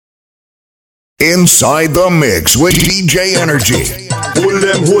Inside the Mix with DJ Energy. Hold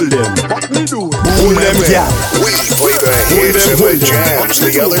them. What me do? Hold them, yeah. We play the hits and the jams the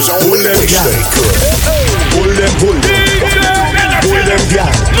others only wish they could. Hold them. Hold them,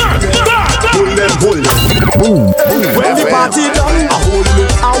 yeah. Hold them. Boom. When the party done, I hold it.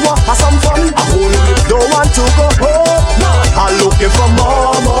 I want some fun. I hold it. Don't want to go home. I'm looking for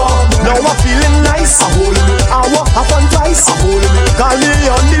more. Now I'm feeling nice. I hold it. I want a fun twice. I hold it. Call me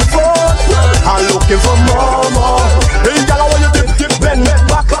on the phone. I'm looking for more. Hey, girl, I want you to bend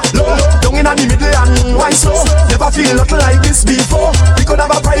back low, down in the middle and wine slow. Never feel nothing like this before. We could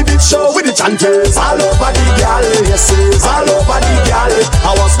have a private show with the chanters all over the gal, yes, it's all over the gal.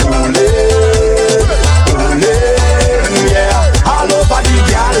 I was cooling, yeah, all over the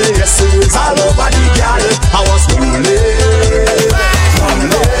gal, yes, it's all over the gal. I was cooling.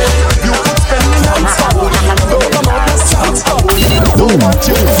 You could spend me non-stop, don't come out the stop. Don't want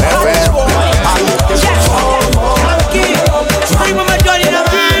you forever.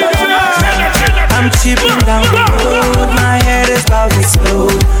 I'm chipping down the road, my head is about to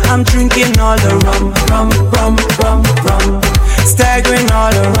explode. I'm drinking all the rum. Staggering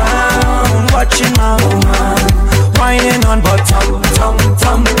all around, watching my woman whining on bottom, tom.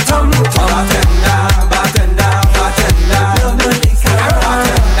 Bartender.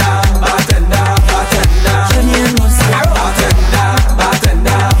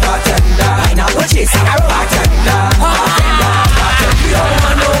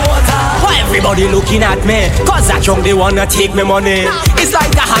 Everybody looking at me, cause I drunk they wanna take me money. It's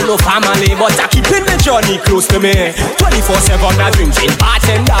like I have no family, but I keeping the journey close to me. 24/7 I drinking,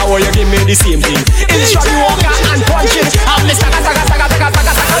 bartender, or you give me the same thing. It's shot walker and punching. I'm the saga.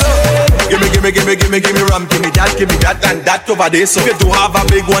 Give me rum, give me that and that over there. So if you do have a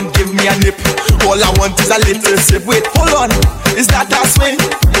big one, give me a nip. All I want is a little sip. Wait, hold on, is that a swing?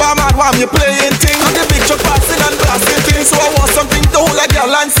 Wham, you playing thing. And the big truck passing and blasting things. So I want something to hold a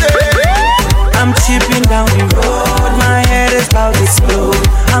girl and say. I'm chipping down the road, my head is about to explode.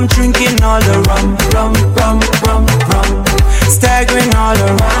 I'm drinking all the rum. Staggering all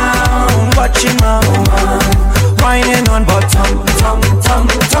around, watching my woman whining on bottom, tom.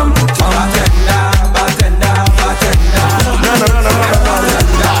 Bartender.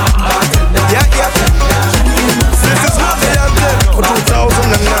 Yeah. This is not the anthem for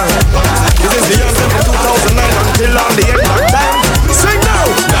 2009. This is the anthem for 2009 until on the end of time. Sing now.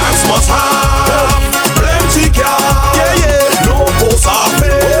 Dance must have plenty car. Yeah. No post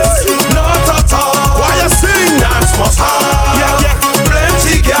office, not at all. Why you sing? Dance must have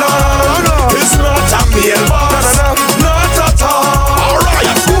plenty car. No. It's not a mailbox, not at all.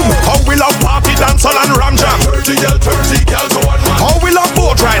 Alright, how we love party, dancehall and ram jam. 30 girl to one man. How we love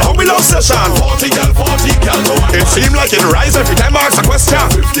boat ride, how we love session. 40 girl to one. It seems like it rise every time I ask a question.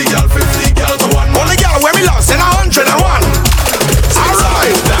 50 girl to one man. Only girl where we lost in 101.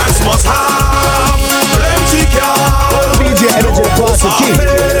 Alright, dance must have plenty car. DJ Energy Boss King.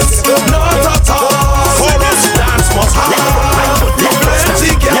 Not at all. For us, dance must have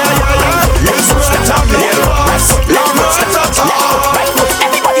plenty car. It's not a mailbox, not at all.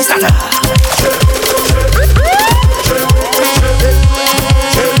 Everybody start.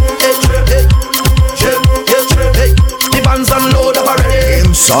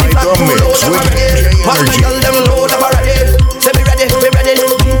 Inside the Mix with DJ Energy. Say we ready.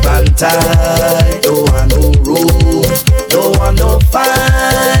 Keep on tight, don't want no rules, don't want no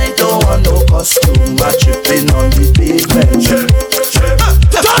fight, don't want no costume, but tripping on the pavement.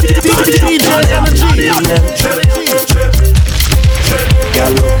 DJ Energy.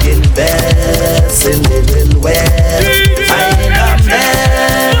 You're looking best in living well. Finding a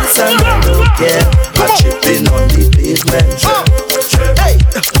mess and I don't care, but tripping on the pavement. Hey,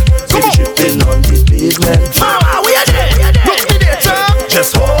 tripping on the pavement. We are there.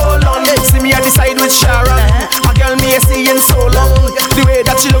 Just hold on. See me at the side with Sharon. A girl me a seeing so long. The way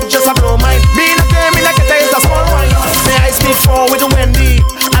that she look just a blow mine. Me in a game, me like a taste of small wine. May I speak for with Wendy.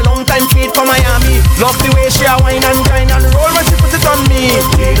 A long time feed from Miami. Love the way she a wine and grind and roll when she put it on me.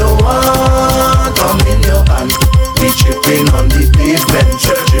 We don't want come in your hand. We tripping on the pavement.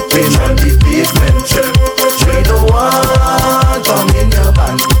 Tripping on the pavement. We don't want come in your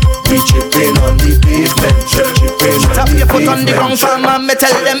hand. We tripping on the pavement. Tap your foot on the ground, fam, and me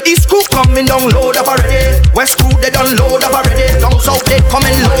tell them East Crew coming down load up already. West Crew they done load up already. Down South they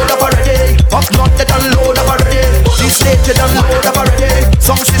coming load up already. Up North they done load up already. This stage they done load up already.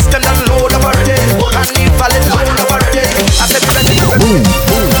 Some system done load up already. Carnival is load up already. I said ready.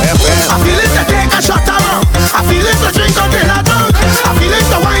 I feel it to take a shot around. I feel it to drink until I drunk. I feel it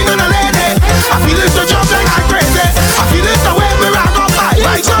to wine on a lady. I feel it to jump like I'm crazy. I feel it the way we rock up.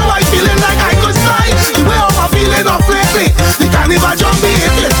 Right now I feeling like I could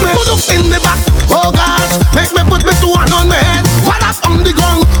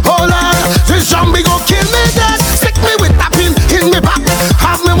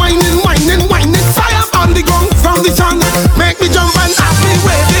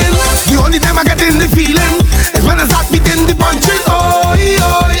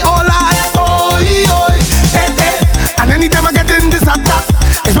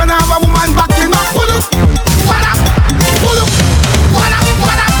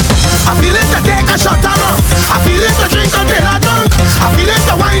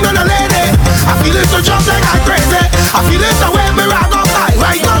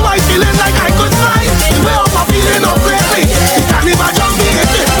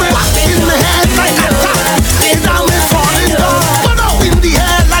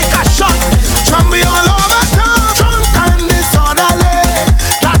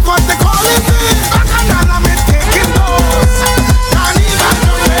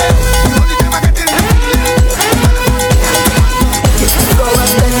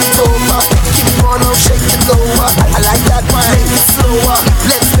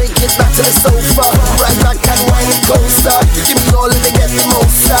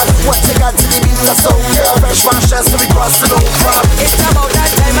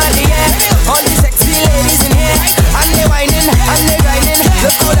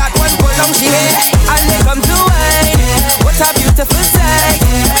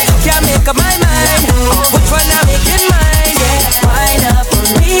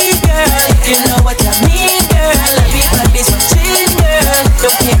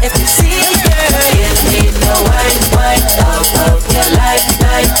KFC, girl. Give me the wine, wine of your life.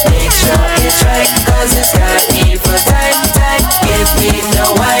 Make sure it's right, cause it's got me for time. Give me the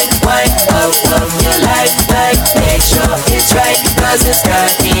wine of your life. Make sure it's right, cause it's got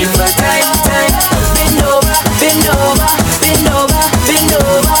me for time. Bend over, bend over, bend over, bend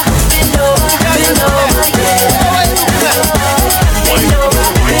over, bend over, bend over, yeah. Bend over,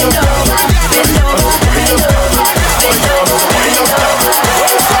 bend over, bend over, bend over, bend over, bend over.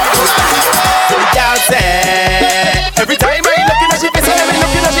 Y'all say every time I looking at she face and I'm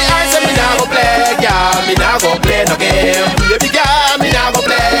looking at she eyes, and me nah go play, yeah, me nah go play no game. Baby girl, me nah go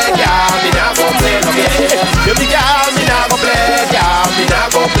play, yeah, me nah go play no game. Baby girl, me nah go play, yeah, me nah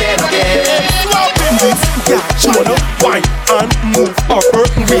go play no game. Yeah, she wanna wine and move up her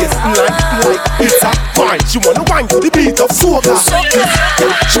waistline like it's a wine. She wanna wine to the beat of soca. Yeah,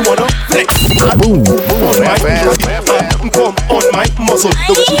 she wanna flex and boom on my and come on my muscle.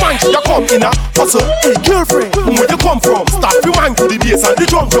 The way she wine, she a come in a hustle. Hey girlfriend, where you come from? Start to wine to the bass and the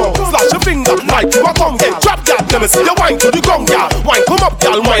drum drum. Flash your finger like you a come. Hey, drop that, let me see you wine to the gong, y'all. Wine come up,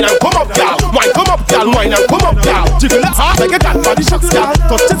 y'all, wine and come up, y'all. Wine come up, y'all, wine and come up, y'all. Jiggle it hard like a cat body shocks, y'all.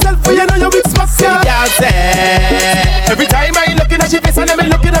 Touch yourself, for you know your big spots, y'all. Every time I looking at she face and I'm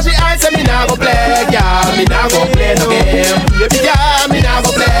looking at she eyes, and me nah go play, yeah, me nah go play no game. Baby girl, me nah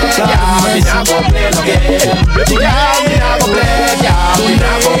go play, yeah, me nah go play no game. Baby girl, me nah go play, yeah, me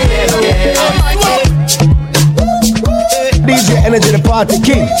nah go play no game. DJ Energy, the party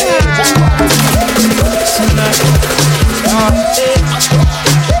king.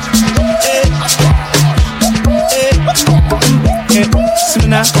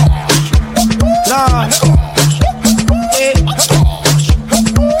 Lord,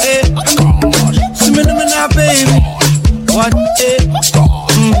 see me now, baby. What?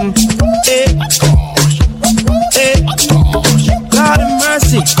 Lord of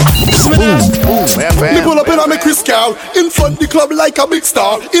mercy. Me pull up in a me Chris Cow, in front the club like a big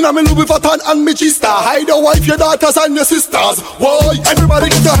star. In a me Louis Vuitton and me G-Star. Hide your wife, your daughters and your sisters. Whoa, everybody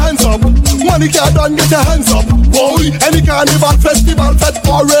get your hands up. Money can't done, get your hands up. Whoa, any carnival, festival, fete,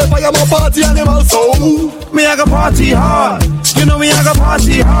 or rave, I am a party animal, so me I go party hard. You know me I go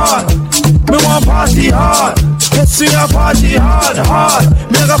party hard. Me want party hard. Let's see a party hard, hard.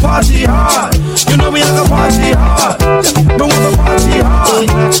 Me I go party hard. You know me I go party hard. Me want to party hard.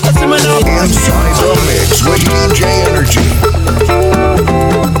 Let's see me now party Inside the mix with DJ Energy.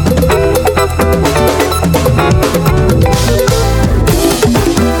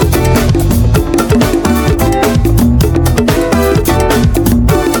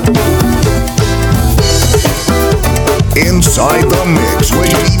 Inside the mix with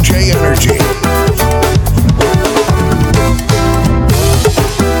DJ Energy.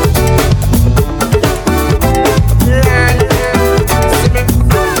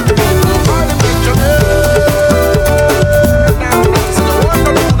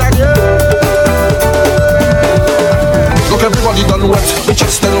 Done wet, we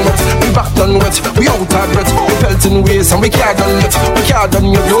chest done wet, we back done wet, we out of breath, we pelting waist and we can't done yet, we can't done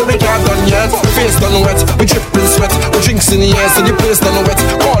yet, no we can't done yet. Face done wet, we dripping sweat, we drinks in the air, so the place done wet.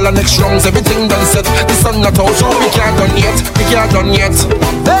 Call our next rounds, everything done set. The sun not out, so we can't done yet, we can't done yet.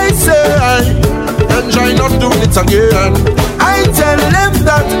 They say, enjoy not doing it again. I tell them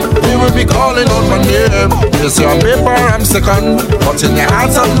that we will be calling out my name. They say on paper I'm second, but in the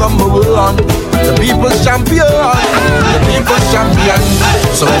heart I'm number one. The people's champion, the people's champion.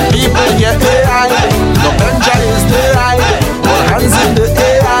 So when people hear AI, no Benja is the eye. All hands in the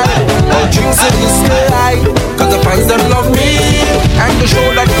AI, all drinks in the sky. Cause the fans them love me, and the show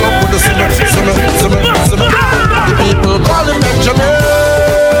that love with the simmer. The people call him Benjamin.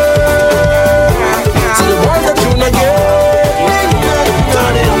 So the boys that tune again.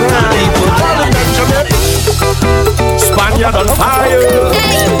 People call him Benjamin. Spaniard on fire.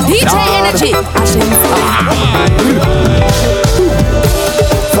 Hey, DJ Energy.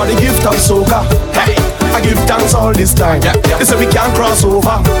 For the gift of soca, hey, I give thanks all this time. They say we can't cross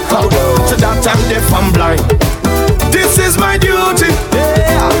over. So that I'm deaf and blind. This is my duty,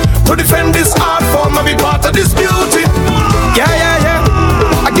 to defend this art form and be part of this beauty.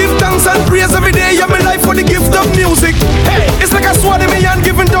 I give thanks and praise every day of my life for the gift of music. Hey, it's like a sword in my hand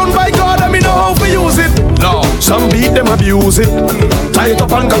given down by God, and me know how to use it. No, some beat them abuse it, tie it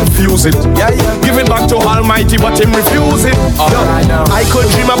up and confuse it. Give it back to Almighty, but him refuse it. I could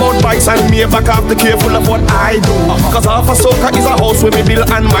dream about bikes and me back have to careful of what I do. Cause half a soca is a house where me build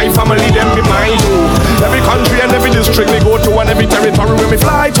and my family them be mine too. Every country and every district me go to and every territory where me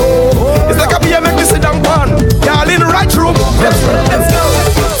fly to. It's like a BMX me sit down pan, y'all in the right room. Let's go.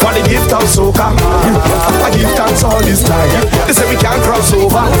 For the give thanks soca. I give thanks all this time. They say we can't cross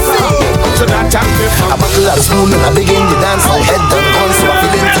over. So that time a buckle of spoon and I begin to dance. My head done gone, so I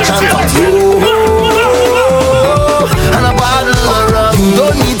feel to chant out you. And a bottle of rum.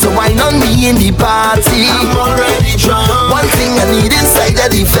 Don't need to wine on me in the party. I'm already drunk. One thing I need inside of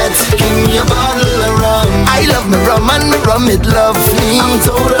the fete. Give me a bottle of rum. I love me rum and me rum it loves me. I'm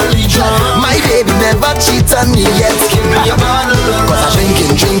totally drunk. My baby never cheat on me yet. Give me a bottle of rum. Cause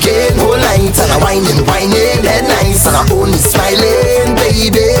I'm drinking whole night. And I'm whining, head nice. And I'm only smiling,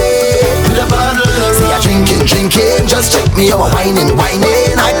 baby. With a bottle of rum. See I drinking, just check me out. Whining,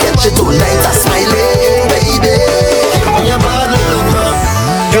 I catch you tonight. I'm smiling, baby. Give me a bottle of rum.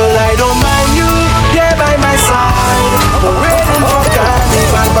 Girl, I don't mind you, yeah, by my side. I'm waiting for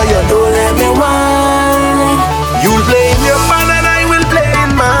carnival, but you don't let me whine. You'll play in your fun and I will play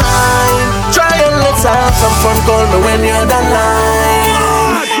in mine. Try and let's have some fun, call me when you're done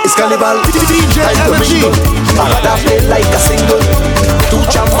line. It's carnival, DJ Energy. I rather play like a single. Two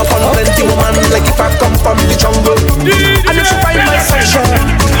jump up on plenty woman, like if I come from the jungle. And if she find my section,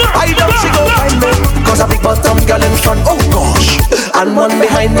 I don't she go find me. Cause a big bottom girl in front, oh gosh. And one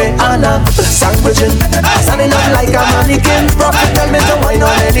behind me, Anna, sandwiching. Standing up like a mannequin. Prophet tell me to whine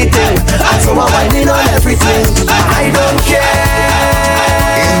on anything. And so I'm whining on everything. I don't care.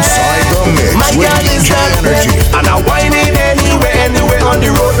 Inside the mix my with girl is DJ Energy. And I'm whining anywhere on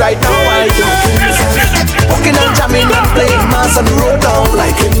the road right now. I don't walking and jamming and playing mass on the road down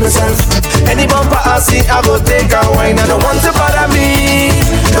like in myself. Any bumper I see, I go take a wine. I don't want to bother me,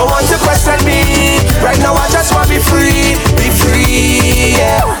 don't want to question me. Right now I just want to be free,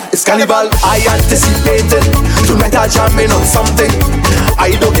 yeah. It's carnival, I anticipated. Tonight I'm jamming on something.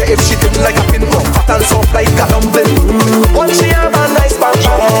 I don't care if she did like a pin, fat and soft like a dumpling. Once she have a nice bump,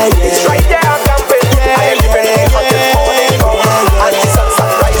 it's right there I'm camping. I live in the hottest morning and the sun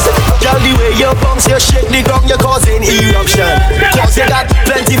sunrising. Girl, the way you bounce, you shake the ground, you're causing eruption. Cause you got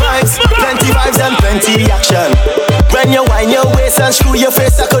plenty vibes and plenty action. When you whine your waist and screw your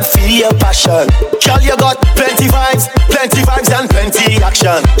face, I could feel your passion. Girl, you got plenty vibes and plenty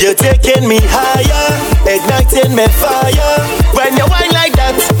action. You're taking me higher, igniting me fire. When you whine like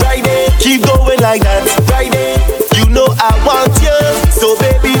that, Friday, keep going like that, Friday. You know I want you, so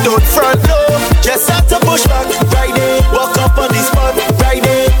baby don't front low. Just have to push back, Friday. Walk up on the spot,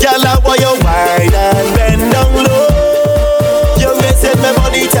 Friday. Girl, I want you wine and bend down low. You raising my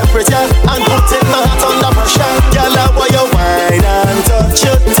body temperature and putting my heart under pressure. Girl, I want you wine and touch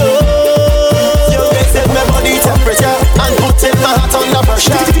your toes. You raising my body temperature and putting my heart under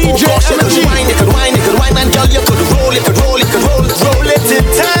pressure. DJ Energy. You could whine, and girl, you could roll it in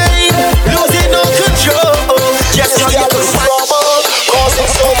time, losing all control. Yes, girl, you could whine, causing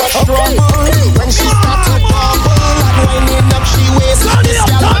so much trouble. When she started bubble and winding up, she wastes this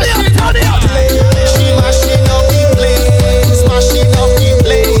girl. She mashing up the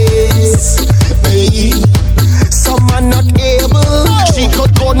place, hey. Some are not able. She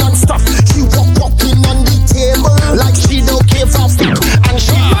could go non-stop. She walking on the table like she don't give a fuck. And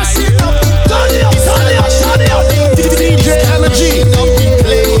she mashing up the DJ Energy.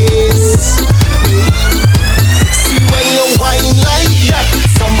 See when you whine like that,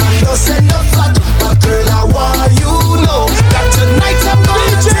 someone doesn't know that. But girl, I want you know that tonight I'm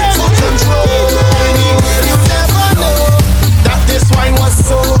gonna take full control. Anywhere you never know that this wine was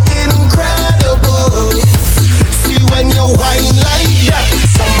so incredible. See when you whine like that,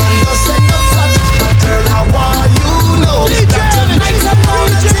 someone doesn't know that. But girl, I want you know that tonight I'm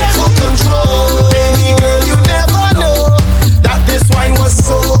gonna take full control. Baby girl, you never know that this wine was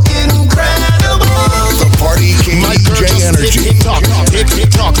so incredible. The party king DJ Energy.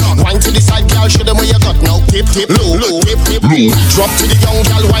 Tick tock, wine to the side, girl. Show them where you got now. Tip, low. Drop to the young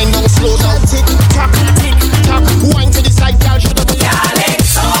girl, wine down slow now. Tick tock, wine to the side, girl. Show them where you got now.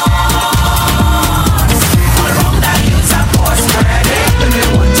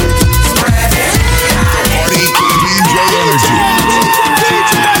 Party king DJ Energy.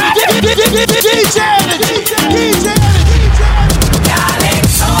 DJ Energy.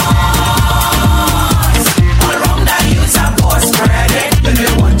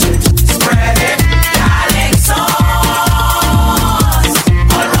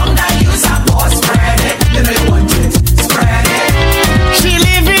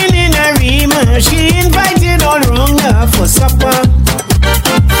 She invited all Runga for supper.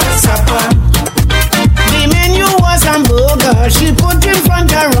 The menu was hamburger. She put in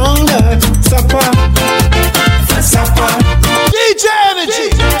front of Runga. Supper. DJ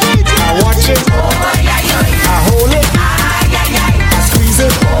Energy. I watch it. I hold it. I squeeze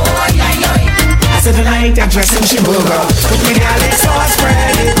it. I said tonight I'm dressing she burger. Put me down in sauce,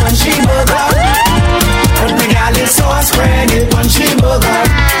 spread it. When she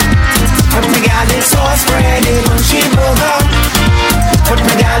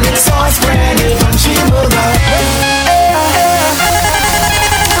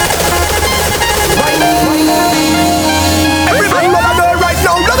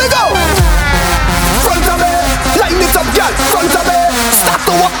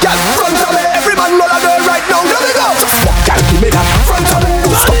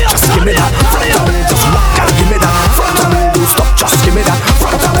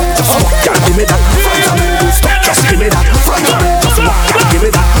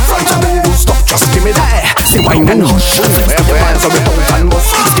say wine and hush. Flex to your pants or we out and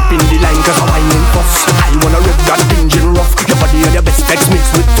bust. Skipping the line cause I wine and fuss. I wanna rip that engine rough. Your body and your best text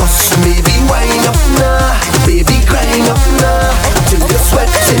mixed with dust. Baby wine up now, baby grind up now, till you're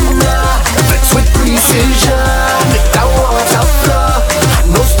sweating now. Flex with precision, make that water flow.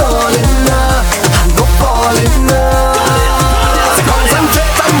 And no stalling now, and no falling now. So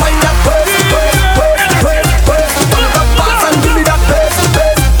concentrate and mind that pace. Follow the pass and give me that pace.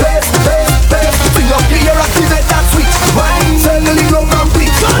 Bring up the air, activate that sweet wine. Circling round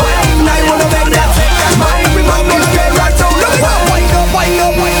complete wine. I wanna make that take that mind. We want me to get right down. Wind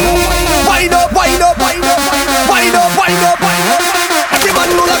up. Every man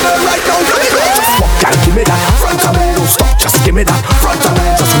know that girl right down. Girl, give me that front of me loose. Just give me that front of me.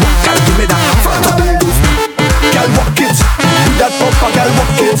 Just walk, girl, give me that front of me loose. Girl, walk it with that bumper, girl,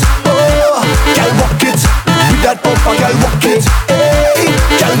 walk it. Oh, girl, walk it with that bumper, girl, walk it. Hey,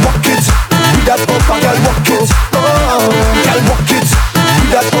 girl, walk it with that bumper, girl, walk it. Oh, girl, walk it with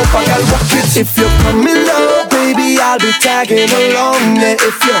that bumper, girl, walk it. If you're coming low, baby, I'll be tagging along. Yeah,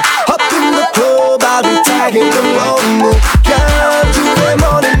 if you're up in the club, I'll be tagging along. Girl, Tuesday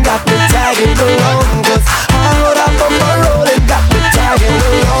morning got me tagging along. 'Cause how that bumper rolling got me tagging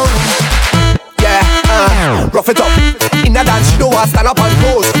along. Rough it up, in a dance, she don't want stand up and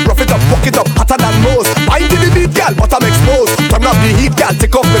pose. Rough it up, walk it up, hotter than most. Bind to the beat, gal, but I'm exposed. Turn up the heat, gal,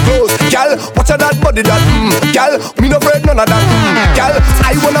 take off the clothes. Gal, watch out that body, that gal, me no afraid none of that gal,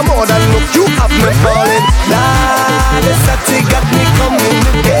 I wanna more than look, you have me falling. Nah, the Saturday got me coming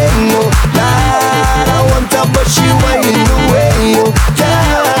again, no. Nah, I want her, but she whining away, oh.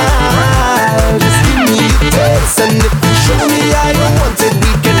 Yeah, just give me the taste, and if you show me how you want it,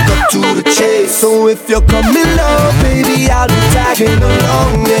 we can cut to the chase. So if you're coming low, baby, I'll be tagging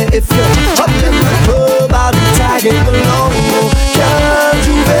along. Yeah, if you're up in the club, I'll be tagging along. Oh, can't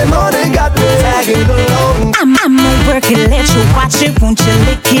you be morning got me tagging along. I'ma work it, let you watch it. Won't you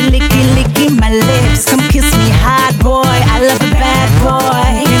licky my lips? Come kiss me hard, boy. I love a bad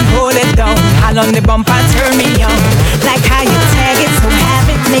boy. And hold it down, all on the bumper, turn me on. Like how you tag it, so have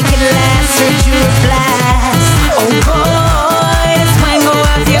it, make it last. Search you a blast. Oh boy, this might go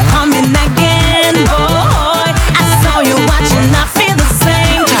off, you're coming again, boy. I saw you watching, I feel the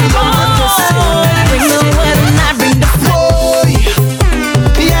same. Boy, bring the wood and I bring the flow.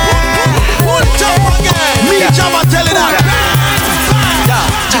 Yeah, One jump again. Me jump, I'm telling that.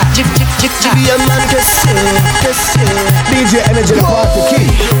 be a man, kiss it. DJ Energy, the party key.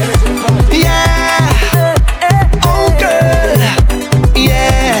 Yeah, oh girl,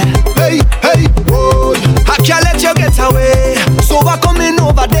 yeah. Hey, boy, I can't let you get away. So we're coming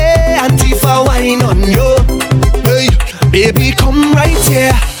over there and Tifa wine on you. Hey, baby, come right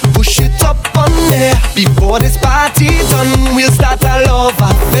here. Push it up on there. Before this party done, we'll start a love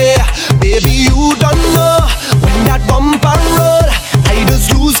affair. Baby, you don't know when that bumper roll, I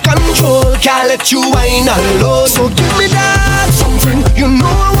just lose control. Can't let you whine alone. So give me that something. You know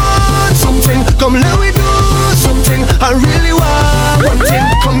I want something. Come let me do something. I really want one thing.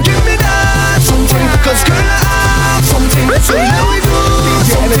 Come give me that something. 'Cause girl, I have something. So let me do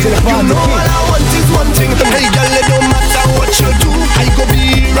something. You know all I want is one thing. Hey girl, it don't matter what you do, I go be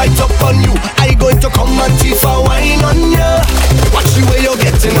right up on you. I going to come and Tifa wine on you. Watch the way you're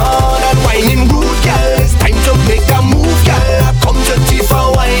getting on and whining rude, girl. It's time to make a move, girl. I come to Tifa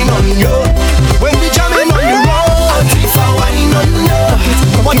wine on you. When we jamming on the road, Tifa wine on you.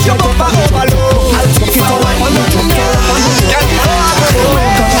 Watch your bumper overload. I'll Tifa wine on you, girl.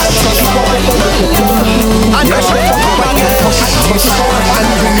 And I should come again.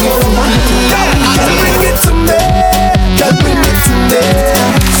 Bring it to me, girl, bring it to me.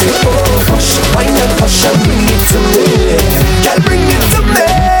 Say, oh, hush, wine and hush and bring it to me. Girl, bring it to me,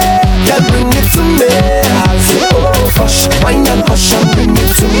 girl, bring it to me. I'll say, oh, hush, wine and hush and bring it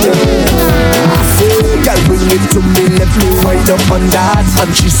to me. I say, girl, bring it to me, let me wind up on that.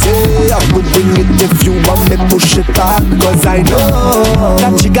 And she say, I will bring it if you want me push it back. 'Cause I know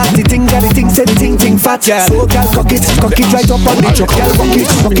that she got the thing, say the thing fat, girl. So girl, cock it right up on the truck. Girl,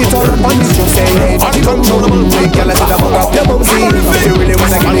 rock it all up on the truck. Say, hey, body controllable, take girl, I said I bug up your bum. See, if you really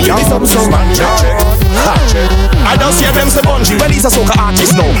wanna give me some I don't see them say bungee. Well, he's a soca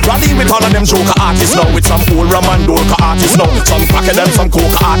artist now. Rally with all of them joker artists now. With some old Raman Dolka artists now. Some cracker them, some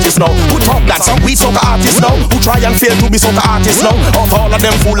coca artists now. Who talk that, some weed soca artists now. Who try and fail to be soca artists now. Of all of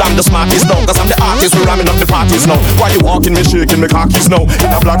them fool, I'm the smartest now. 'Cause I'm the artist, we ramming up the parties now. Why you walking me, shaking me khakis now?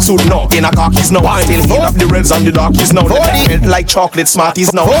 In a black suit now, in a khakis now. Still heal up the reds and the darkies now. They melt like chocolate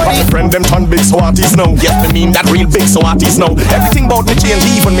smarties now. But my friend them turn big smarties now. Yes, me mean that real big smarties now. Everything about me change,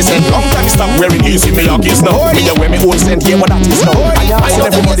 even me send. Long time me stop wearing easy me khakis now. Me wear me old scent, yeah, what that is now. I see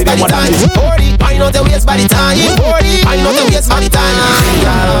everybody them what that is. Find out the waist by the time. Find out the waist by the time.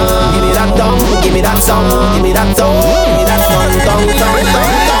 Give me that tongue, give me that song, give me that tongue, give me that fun tongue.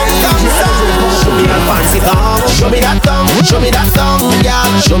 Show me that fancy tongue, show me that tongue, show me that tongue, yeah.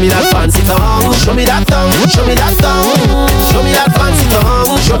 Show me that fancy tongue, show me that tongue, show me that tongue, show me that fancy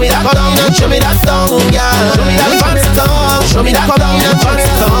tongue, show me that tongue, show me that tongue, yeah. Show me that fancy tongue, show me that tongue, fancy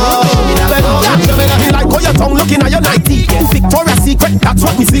tongue, show me that tongue. Show me that like how your tongue looking at your 90. Victoria's Secret, that's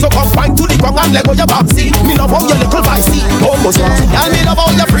what we see. So come find to the ground and let go your boxy. Me love how your little vicey, almost wrong. Yeah, me love how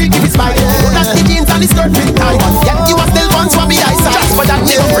your freaky is spike. Put that the jeans and the skirt fit tight. Yet you are still one swabby eyesight. Just for that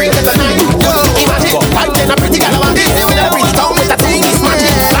little freak at the night. Imagine, right then a pretty girl around this. Every tongue with that thing is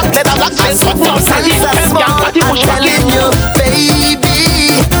magic. Black leather, black eyes, what no sandy. I'm telling you,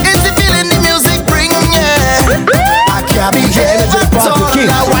 baby, it's the feeling the music bring, yeah. I can't be here, so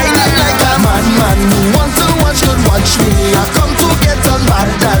I whine like a madman. Who want to watch could watch me. I come to get on bad,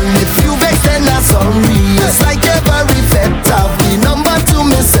 and if you vex then I'm sorry. It's like every vet have the number to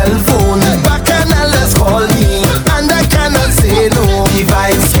my cell phone. Back and let's call me, and I cannot say no. The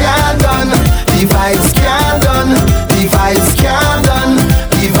vibes can't done, the vibes can't done, the vibes can't done,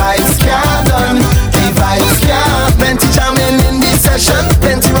 the vibes can't done, the vibes can't. Plenty jamming in this session,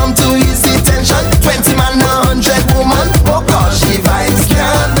 plenty rum to easy tension. 20 man, 100 woman, oh gosh, the vibes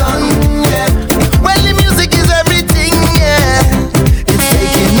can't done, yeah. Well, the music is everything, yeah. It's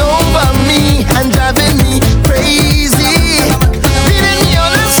taking over me and driving me crazy, leading me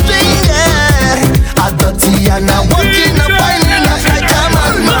on a string, yeah. I'm dirty and I'm walking up, finding us like a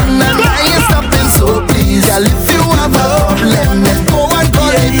madman, and I ain't stopping, so please, girl, if you have a problem, then go and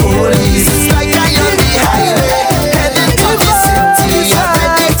call the police. It's like I on the highway, heading to the city, I'm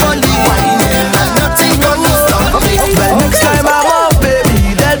ready for the whining, and nothing gonna stop me. Well, next time I'm off,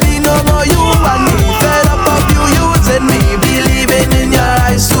 baby, there'll be no more you and me. Fed up of you using me, believing in your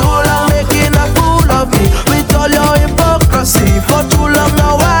eyes too long, making a fool of me with all your hypocrisy. For too long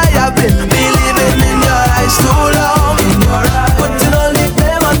now I have been believing in your eyes too long. In your eyes, putting all the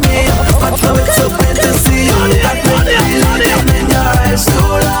blame on me, but now it's so plain to see that we're believing in your eyes too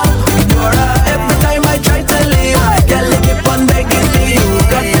long. In your eyes, every time I try to leave, girl, you keep on begging me. You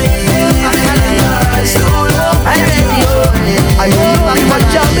got me believing in your eyes too long. I know you want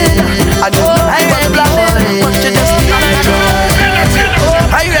jamming, I know you want blabbing, but you just need to enjoy.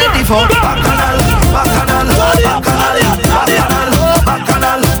 Are you ready for bacchanal, bacchanal, bacchanal, bacchanal,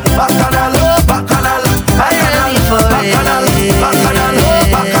 bacchanal, bacchanal, bacchanal? Are you ready for bacchanal, bacchanal,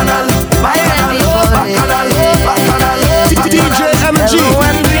 bacchanal, bacchanal, bacchanal, DJ MG. Hello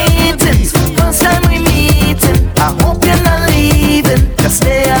and greetings, first time we meeting. I hope you're not leaving, just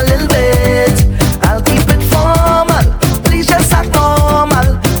stay a little bit. I'll keep it formal, please just act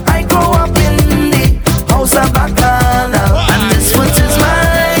normal. I grew up in the house of Bacchanal, and this foot is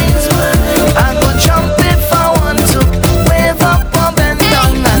mine. I go jump if I want to, wave up or bend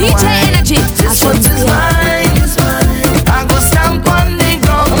down and DJ whine. Energy. This foot is mine. I go stamp on the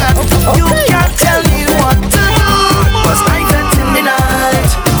ground and you can't tell me what to do. 'Cause I get in the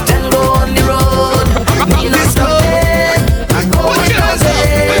night, then go on the road. Me not stopping, I go with it.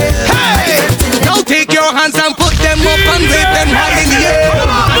 Hey! Now take your hands and put them up and wave them high in the air.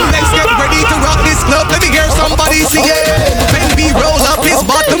 And let's get ready to rock this club. Let me hear somebody sing it. When we roll up his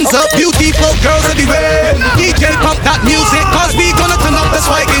bottoms up, beautiful girls everywhere. DJ pump that music, 'cause we gonna turn up the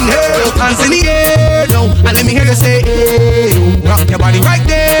swag in here. Hands in the air, no, and let me hear you say, hey, yo. Rock your body right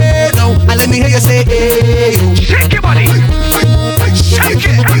there, no, and let me hear you say, hey, yo. Shake your body, shake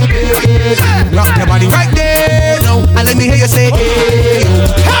it, rock your body right there, no, and let me hear you say, hey, yo.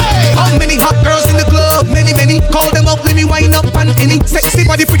 Hey, how many hot girls in the club? Many, call them up, let me wind up and any sexy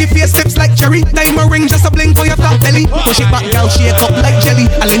body, pretty face, lips like cherry. Diamond ring, just a bling for your top belly. Push it back, girl, shake up like jelly.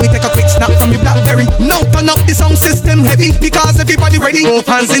 And let me take a quick snap from your Blackberry. Now turn up the sound system heavy, because everybody ready. Both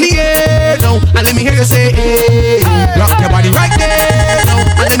hands in the air, now, and let me hear you say, hey, rock your body right there, now,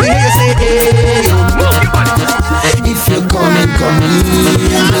 and let me hear you say, hey, move your body. If you're coming, come in,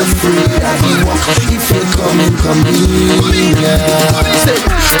 I'm afraid of you. If you're coming, come in, yeah.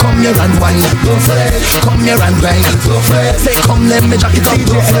 Come here and wine, come here and grind. Say come let me jack it up,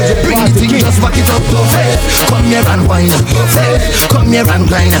 bring the thing, just back it up. Come here and wine, come here and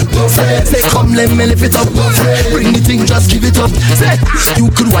grind. Say come let me lift it up, bring the thing, just give it up. Say you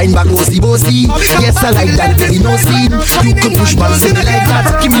could wind back, bossy. Yes, I like that, baby, no scene. You could push back, say like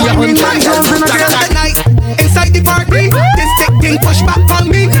that. Give me a 100 night inside the party. This thick thing push back on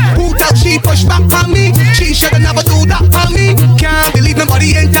me. Who that she push back on me? She should have never do that on me. Can't believe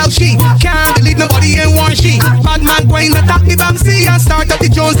nobody ain't tell she. Can't believe nobody ain't want she. Bad man going attack the Bamsi and start up the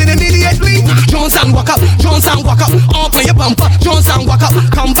Jones in immediately. Jones Jones and walk up, Jones and walk up. Up on your bumper, Jones and walk up.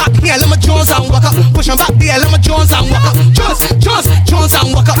 Come back here, let me Jones and walk up. Push on back there, let me Jones and walk up. Jones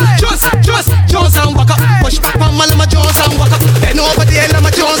and walk up. Jones and walk up. Push back on my, let me Jones and walk up. Then over there, let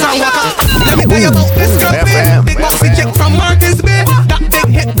me Jones and walk up. Let me tell you about this girl, babe. Big bossy chick from Martins Bay. That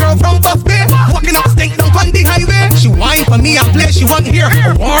big hit girl from Buff Bay. Walking up stink down on the highway. She whine for me, I play, she want here.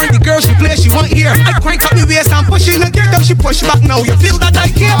 Warn the girl, she play, she want here. I crank up the waist and push in the gear. Then she push back now, you feel that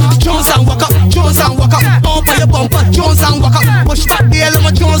I care. Jones and walk up, Jones and walk up. Up on your bumper, Jones and walk up. Push back there, let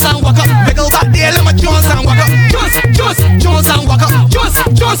me Jones and walk up. Wiggle back there, let me Jones and walk up. Jones and walk up.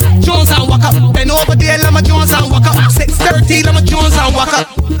 Jones and walk up. Then over there, let me Jones and walk up. 6:30, let me Jones and walk up.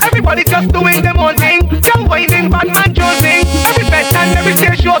 Everybody just doing them own thing. Young whining, bad man jonesing. Every bed and every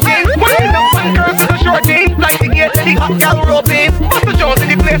chair shorting. Winding up one girl to the shorting. Like the gate to the hot girl roping. Buster Jones in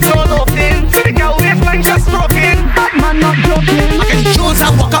the place, no loafing. See the girl waistline just stroking. That man not joking. Okay, Jones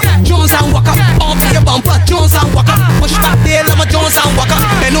and walk up. Jones and walk up. Up in your bumper, Jones and walk up. Push back there, let me Jones and walk up.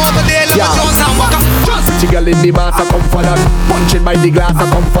 Then over there, let me Jones and walk up. Pretty girl in the mass, I come for that. Punching by the glass, I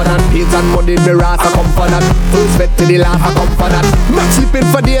come for that. Pains and money in the ass, I come for that. First bet to the last, I come for that. Not sleeping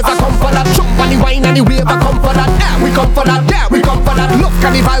for days, I come for that. Jump on the wine and the wave, I come for that. Yeah, we come for that. Yeah, we come for that. Love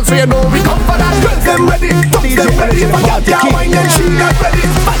carnival, so you know we come for that. Girls them ready, DJ ready. My girl can't wine and she not ready.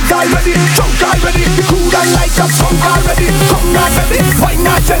 Bad guy ready, drunk guy ready. The cool and like a skunk already. Come not ready, wine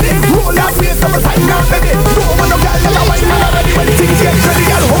not ready. Roll that face, come and sign not ready. No one no girl that a wine not ready. When the things get ready,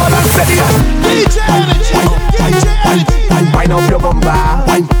 I'll hold on steady. DJ energy, wine up your bumper.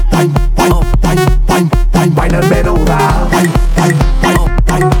 Wine and bend over.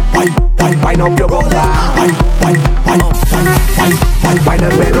 Wine up your bumper. Wine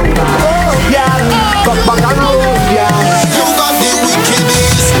and bend over. Yeah, come back and roll, yeah. You got the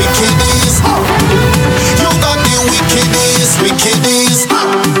wickedest. You got the wickedest.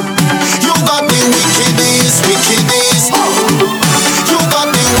 You got the wickedest. You got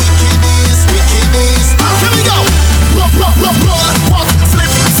the wickedest. Here we go. Roll, walk,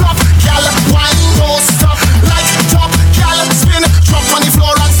 flip, flop, gal, wine, don't stop. Like top, gal, spin, drop on the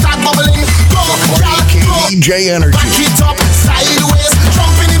floor and start bubbling. Go, gal, go. DJ Energy. Back it up, sideways,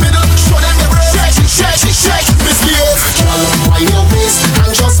 jump in the middle, show them the break. Shake, misbehave. Gal, wine your waist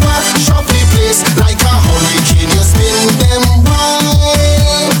and just mash up the place. Like a hurricane, you spin them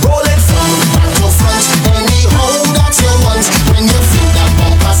wine. Roll it from back to front, anyhow that you want. When you feel that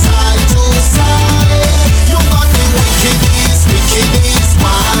bumper side to side, you got the wickedest wine. You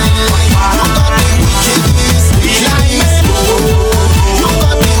got the wickedest wine. You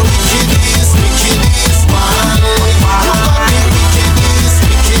got the wickedest wine. You got the wickedest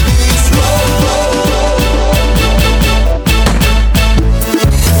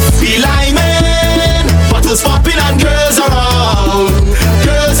be like man, bottles popping and girls around,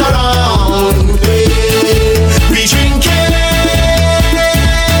 we drinking.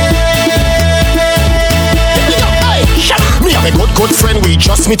 Me have a good friend, we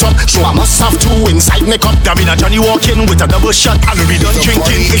just meet up. So I must have two inside me cup. Damn in a Johnny walking with a double shot, and we done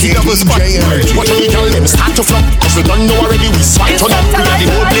drinking. It's a double spot. Watch how we tell them start to flop, cause we don't know already we swine to them. We got the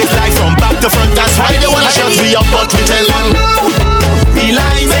whole place like from back to front. That's why they wanna shut me up, but we tell them be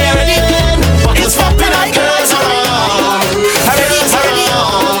like man, bottles popping and girls around.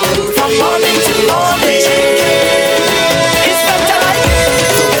 From morning to morning. It's better like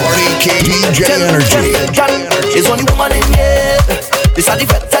The Party King DJ Energy. It's only woman in here. This are the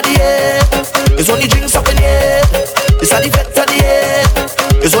fete of the year. It's only drinks up in here. This are the fete of the year.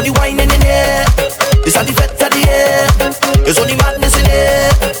 It's only wine in here. This are the fete of the year. It's only madness in here.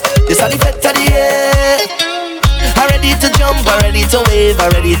 This are the fete of the year. I'm ready to jump, I'm ready to wave,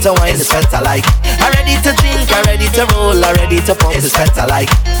 I'm ready to wine, it's fete I like. I'm ready to drink, I'm ready to roll, I'm ready to pump, it's fete I like.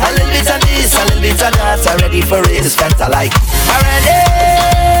 A little bit of this, a little bit of that, I'm ready for it, it's fete I like. I'm ready,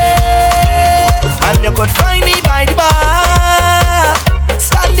 and you could find me by the bar,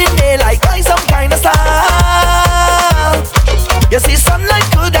 standing there like by some kind of star. You see sunlight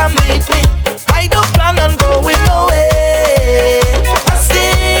could have made me, I don't plan on going nowhere. I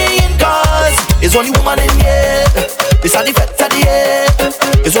stay in cause it's only woman in here. This are the fete of the year.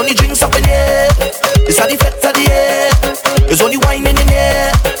 It's only drinks up in here. This are the fete of the year. It's only wine in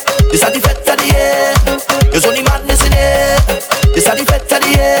here. This are the fete of the year. It's only madness in here. This are the fete of the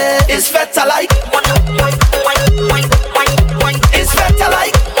year. It's fete I like. It's fete I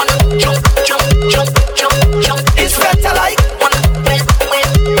like. Jump. It's fete I like.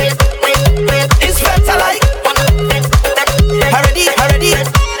 It's fete I like. Already.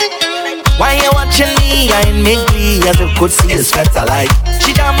 Why you watching me? I make me as a could see is feta like.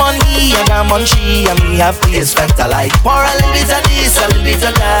 She jam on me, I jam on she, and we have place feta like. Pour a little bit of this, a little bit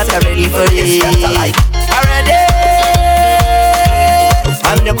of that, I'm ready for this. Feta like. Already.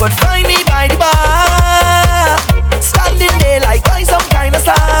 And you could find me by the bar, standing there like by some kind of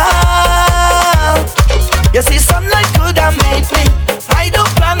star. You see sunlight could have made me, I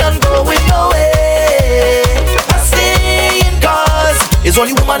don't plan on going nowhere. I stay in cause there's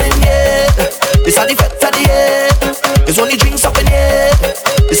only woman in here. This are the fete of the year. There's only drinks up in here.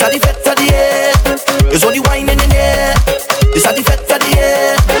 This are the fete of the year. There's only wine in here. This are the fete of the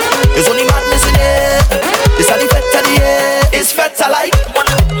year. There's only madness in here. This are the fete of the year. It's fete like.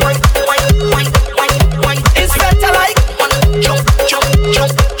 It's fete like. Jump, jump,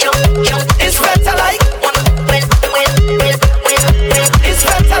 jump, jump, jump. It's fete like. It's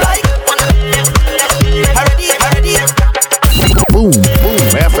fete like. Already. Boom, boom,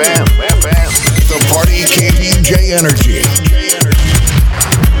 FM. The party king DJ Energy.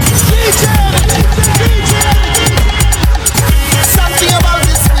 Something about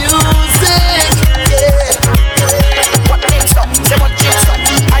this music, yeah. What name stop? Say what name stop?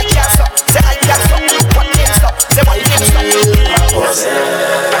 I can't stop. Say I can't stop. What name stop? Say what name stop?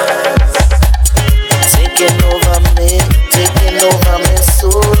 Taking over my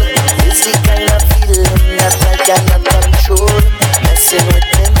soul. It's the kind of feeling that I cannot control. Messing with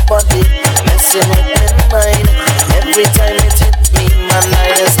my body, messing with my mind. Every time it hit me, my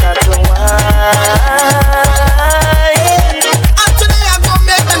night is not to wine. And today I'm gonna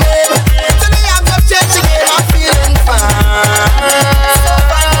make the name. Today I'm gonna change the game. I'm feeling fine.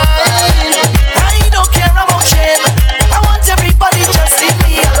 I don't care about shame. I want everybody just leave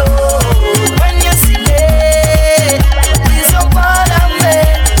me alone. When you see me, please don't bother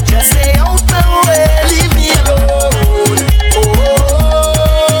me. Just stay out the way. Leave me alone.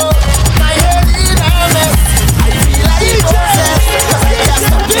 Oh, my head in a mess. I feel like possessed. Cause I can't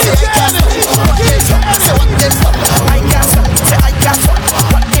stop. Say I can't stop. What them stop? I can't stop. Say I can't stop.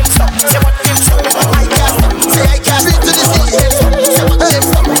 What them stop? Say what them stop? I can't stop. Say I can't straight to the sea. Say what them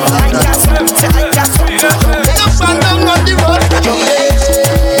stop? I can't stop. Say I can't stop. Get up and down on the road.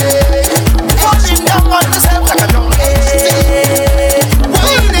 Falling down on yourself like a donkey.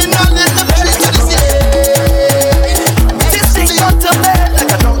 Winding on the belly to the sea. Sitting on the bed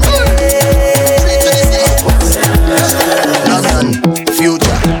like a donkey. London,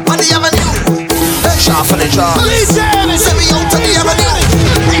 future. On the avenue. Sharp for the jaw. Police send me out to the avenue.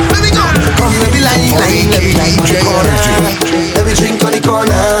 Where we go? Come, let me line, let me line on the corner. Let me drink on the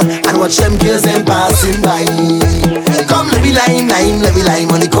corner and watch them girls them passing by. Come, let me line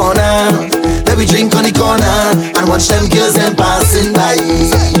on the corner. Let me drink on the corner and watch them girls them passing by.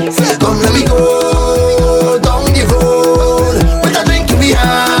 Come, let me go down the road with a drink in my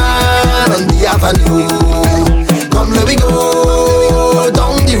hand on the avenue. Come, let me go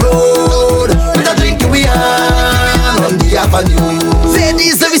down the road with a drink in my hand on the avenue.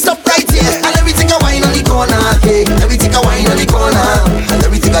 Ladies, let me stop right here and let me take a wine on the corner. Hey, let me take a wine on the corner and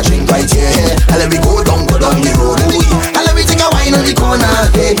let me take a drink right here and let me go down the road. And let me take a wine on the corner.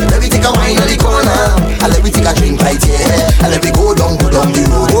 Hey, let me take a wine on the corner and let me take a drink right here and let me go down the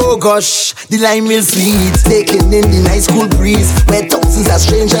road. Oh gosh, the lime is sweet, taking in the nice cool breeze where thousands of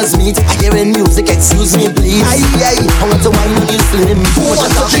strangers meet. I hearing music, excuse me please. Aye, I want to wine on you slim. Who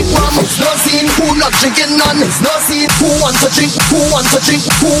wants to drink rum? It's no scene. Who not drinking none? It's no scene. Who wants to drink? Who wants to drink?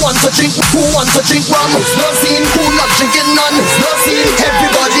 Who wants to drink? Who wants to drink rum? It's no scene. Who not drinking none? It's no scene.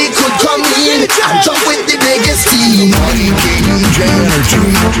 Everybody could come in and jump with the biggest team. Party king DJ Energy.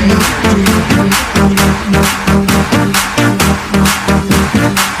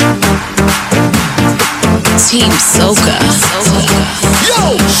 Team Soca.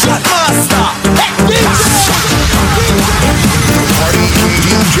 Yo, shut master. Party king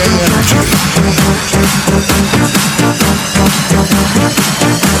DJ Energy.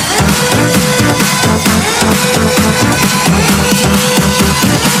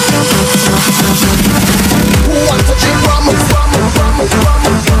 Who wants to drink rum?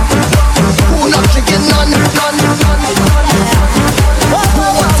 Who not drinking none? Who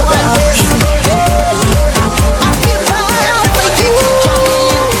wants to bet this?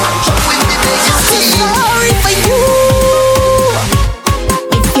 Sorry for you.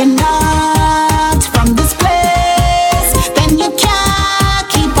 If you're not from this place, then you can't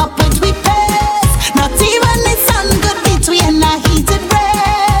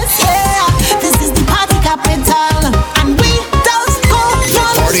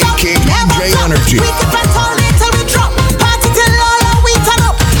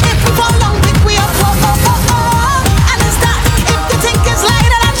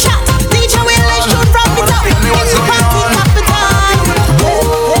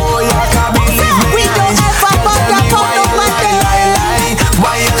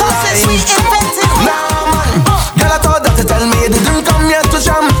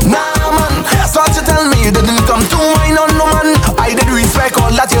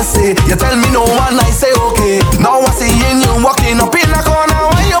You tell me no one, I say okay. Now I see you walking up in the corner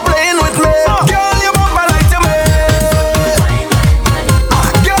while you playing with me. Girl, you bumper like to me.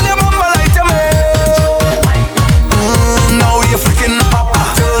 Girl, you bumper like to me. Now you freaking up,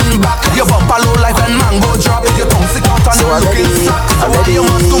 turn back. Your bumper low like when mango drop. Your tongue stick out and you're looking slack. So what you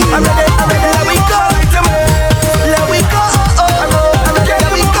must do? I'm ready. Let me go like to me. Let me go. Let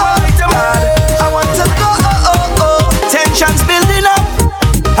me go like to me. I want to go. Tension's building up.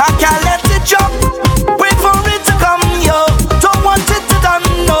 I can't let it drop. Wait for it to come, yo. Don't want it to done,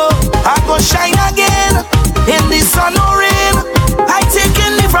 no. I go shine again in the sun or rain. I take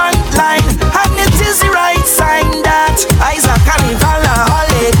in the front line, and it is the right sign that eyes are carnival,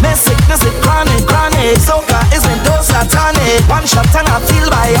 holic. Sickness is chronic. Soca isn't those satanic. One shot and I feel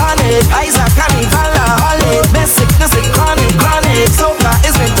bionic. Eyes are carnival, holic. Sickness is chronic. Soca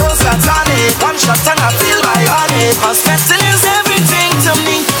isn't those satanic. One shot and I feel bionic. Cause festin is everything to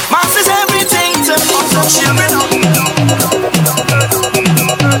me. Mass is everything to me. So share it up.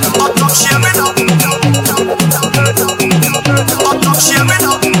 Share it up. Share it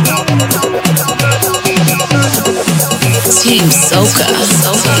up. Team Soca.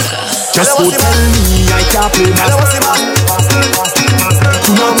 Just don't tell me I can't play my Do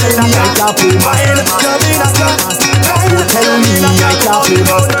not tell me I can't play my Don't tell me I can't play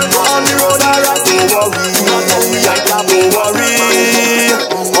my On the road alright, don't worry. I can't worry.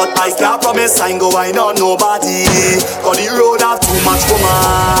 But I can't promise I ain't go wine on nobody. Cause the road have too much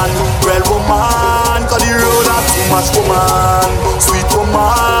woman. Real woman. Cause the road have too much woman. Sweet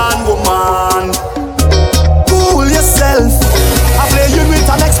woman. Fool yourself. I play you with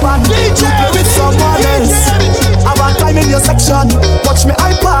an ex-man. You play with someone else. Have a time in your section. Watch me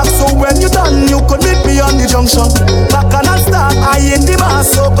I park, so when you done, you could meet me on the junction. Back and I start, I in the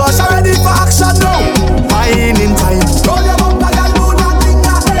mass. So gosh, I'm ready for action now. Mine in time. Roll your bumper and do nothing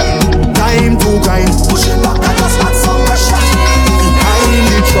again. Time to grind. Push it back and just add some pressure. Behind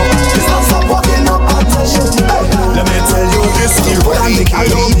the truck, it's not supporting up attention. Hey, let me tell you this. The road I make I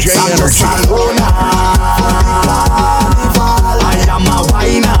love Salona. I am a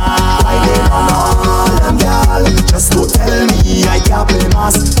whiner. Just don't tell me I can't play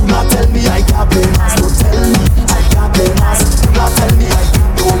mass. Do not tell me I can't play mass. Don't tell me I can't play mass. Do not tell me I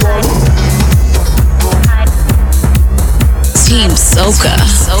can't. Don't worry. Team Soca.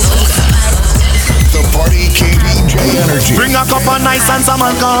 The party king DJ Energy. Bring a cup of nice and some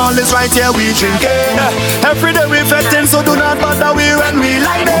alcohol is right here we drinking. Every day we fetting, so do not bother we when we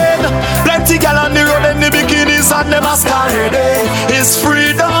lighting. Plenty gal on the road in the bikinis and the masquerade. It's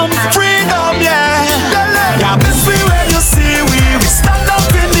freedom, yeah. Yeah, this way where you see we stand up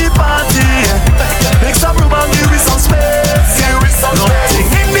in the party. Make some room and give me some space.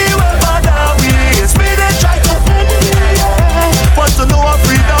 Nothing in the way bother we. It's me they try to end me, yeah. Want to know what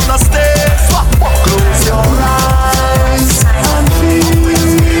freedom not stays. Close your eyes and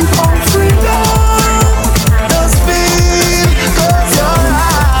feel on freedom. Just feel. Close your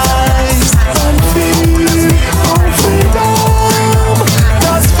eyes and feel on freedom.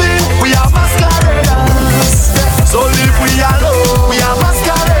 Just feel. We are masqueraders, so live we alone. We are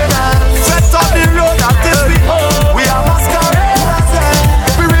masqueraders. Set on the road that is we own. We are masqueraders,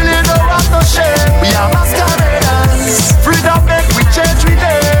 yeah. We really don't want no shame. We are masqueraders. Freedom make we change we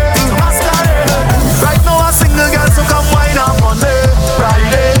day. Masqueraders. Right now a single girl so come wine on Monday,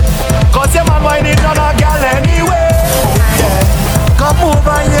 Friday. Cause your man whining on a girl anyway. Yeah. Come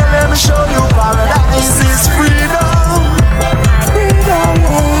over here, let me show you paradise is freedom. Freedom,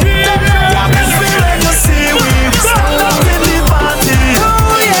 yeah. This way when you see we stand up in the party.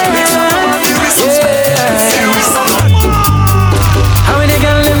 How many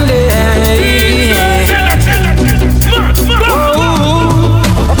girls in there?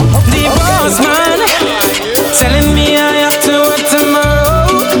 The boss man telling me I have to work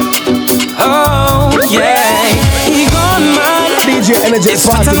tomorrow. Oh yeah, he gone mad. DJ Energy It's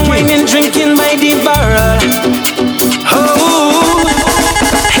fat and wine and drinking by the barrel. Oh,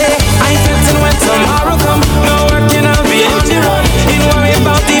 hey, I certain when tomorrow come, no working I'll be on the road. Ain't worry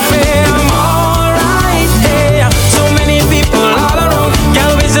about the pay, I'm alright. Hey, so many people all around,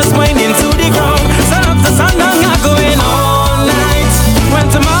 girl is just winding to the ground. Sun up to sundown, I'm going all night. When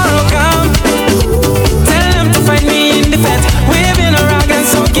tomorrow come, tell them to find me in the fete, waving a rag and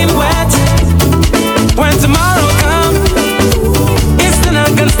soaking wet. When tomorrow come, it's then I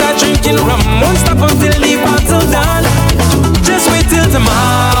can start drinking rum.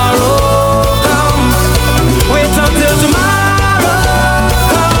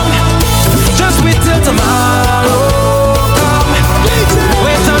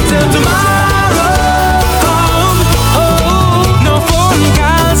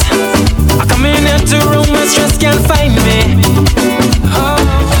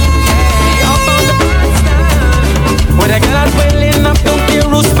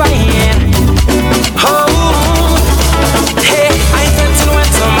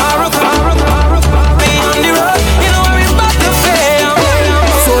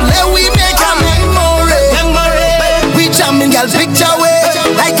 girl picture way.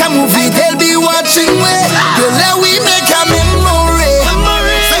 Like a movie, they'll be watching way. You let we make a memory.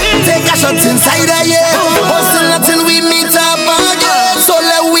 Take a shot inside a year. Hustle until we meet up again. So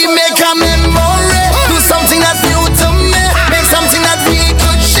let we make a memory. Do something that's new to me. Make something that we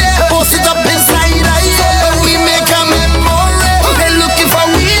could share. Post it up inside a year. Let we make a memory. They're looking for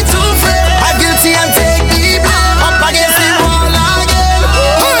we to fail. I'm guilty and take the blame. Up against the wall again.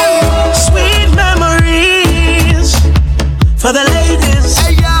 Sweet memories for the ladies.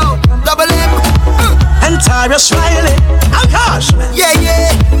 Hey yo, double M. And Tara Smiley. Oh gosh. Yeah,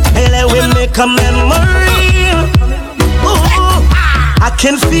 yeah. Hey, let we make a memory. Ooh, I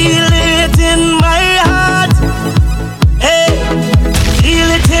can feel it in my heart. Hey, feel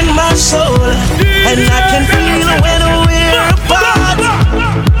it in my soul. And I can feel when we're apart.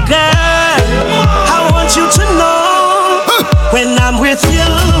 Girl, I want you to know when I'm with you,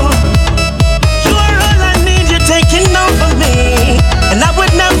 you're all I need. You're taking over me, and I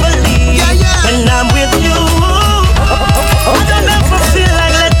would never leave. When I'm with you, I don't ever feel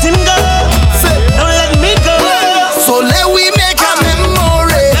like letting go. Don't let me go. So let we make a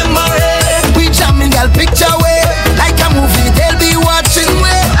memory. We jamming girl picture way. Like a movie, they'll be watching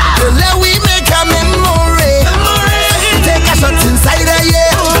way. So let we make a memory. Take a shot inside a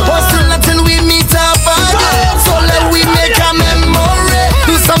year. Hustle until we meet up again. So let we make a memory.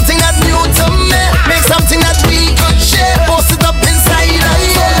 Do something that's new to me. Make something that we could share. Post it up inside a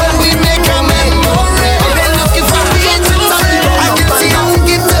year. So let we make a memory. They're looking for me to touch. I can see how we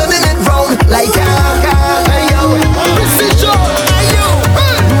keep turning it round. Like a precision.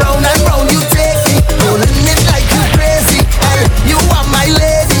 Round and round you take me, pulling it like you crazy. Hey, you are my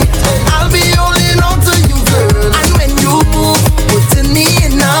lady. I'll be holding on to you, girl. And when you move, putting me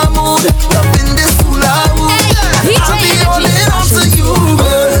in a mood, loving this hula hoop. I'll be holding on to you,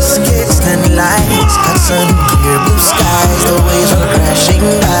 girl. Skates and lights, got some clear blue skies. The waves are crashing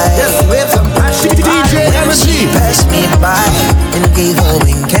by. DJ Energy passed me by and gave a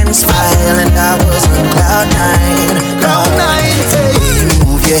wink and smile, and I was on cloud nine. Cloud nine. You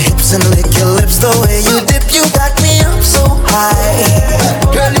move your hips and lick your lips. The way you dip, you got me up so high.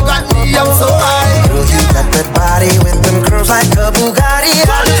 Girl, you got me up so high. Girl, you got that body with them curves like a Bugatti.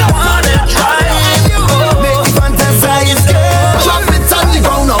 I just wanna try you. Make me fantasize, girl. Drop it on the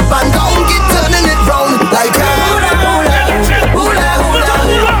ground up and down. Keep turning it round like a hula hula hula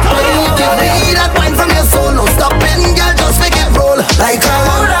hula. When you give me that wine from your soul, no stopping, girl, just make it roll like a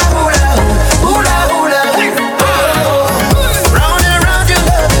hula hula hula hula. Round and round your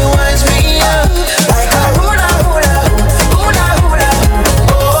love, it winds me up like a hula hula hula hula.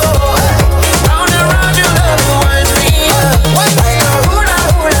 Round and round your love, it winds me up like a hula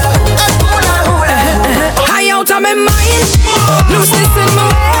hula hula hula. High out of my mind, looseness in my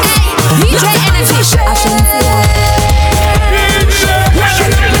waist. DJ Energy, I shouldn't say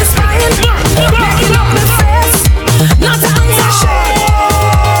working up my spine, making up my face. Not the answer shape.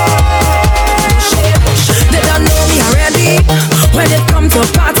 They don't know me already. When it come to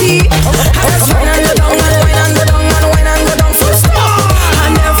party, I just wine and go down and wine and go down and wine and go down. So stop,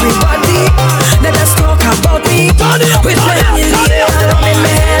 and everybody, they just talk about me with my hand in the air and I'm in my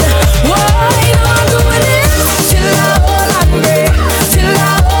head. Why not do this till I hold and break, till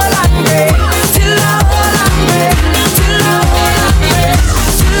I hold and break, till I hold and break, till I hold and break,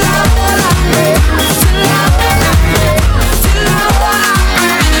 till I hold and break, till I hold and break, till I hold and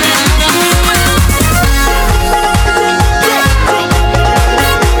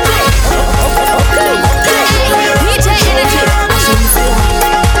DJ Energy, I shouldn't say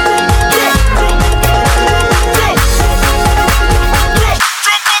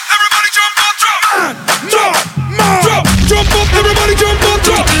Jump up, everybody jump up,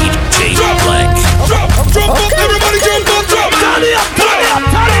 drop. DJ Black. Jump up, everybody jump up, drop. Turn it up, turn it up,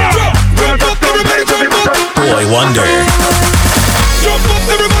 turn it up. Jump up, everybody jump up. Boy Wonder. Jump up,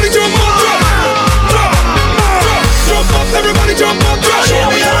 everybody jump up, drop. Jump up, everybody jump up, drop.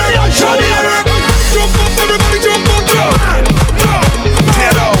 Jump up, everybody jump up, drop.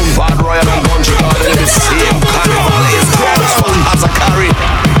 Tear down, Bad Royal and Bunch all in the same carnival. It's down as a carry.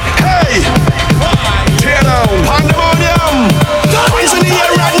 Hey, tear down, pandemonium. It's in the air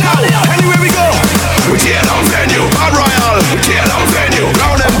right now. Anywhere we go, we tear down venue. Bad Royal, we tear down venue.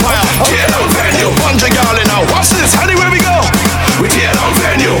 Ground Empire, tear down venue. Bunch now. Watch this. Anywhere we go, we tear down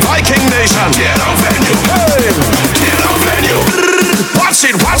venue. Viking Nation, tear down venue. Hey, tear down venue.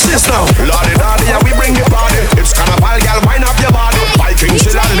 Watch this now. Lordy, lordy, yeah, we bring the party. It's carnival, gal, wind up your body. Viking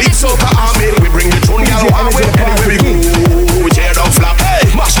still a lead soca army. We bring the tune, gal, one way. Anywhere we go, we tear down flat. Hey,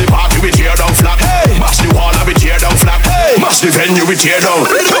 mash the party, we tear down flat. Hey, mash the wall, we tear down flat. Hey, mash the venue, we tear down.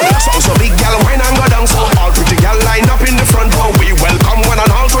 Sound so big, gal, wine and go down. So all pretty gal line up in the front.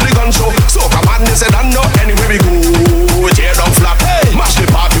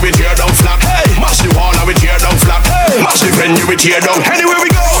 tear down. Anywhere we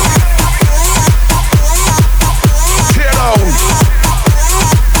go. Tear down.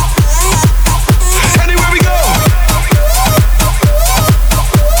 Anywhere we go.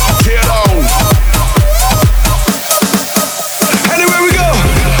 Tear down. Anywhere we go.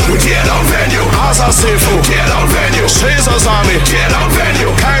 We tear down venue. Asa Seafood. Tear down venue. Caesar's Army. Tear down venue.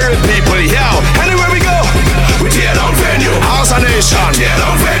 Pirate people, yo. Anywhere we go. We tear down venue. Asa Nation. Tear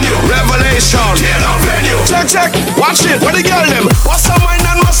down venue. Revelation. Tear down venue. Check. Watch it. Where the girl them? What's the wine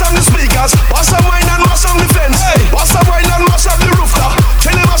and mash on the speakers? What's the wine and mash on the fence? Hey. What's the wine and mash on the rooftop?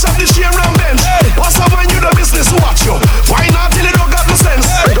 Tell them mash on the chair and bench. Hey. What's the wine you the business who watch you? Why not till you don't got no sense?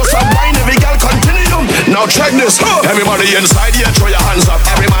 Hey. Just a wine every girl continue. Now check this. Everybody inside here throw your hands up.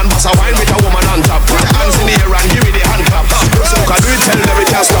 Every man must a wine with a woman on top. Put your hands in the air and give me the hand clap. So can do it, tell them we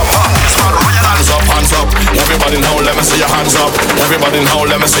can't stop. Smile, put your hands up, hands up. Everybody now let me see your hands up. Everybody now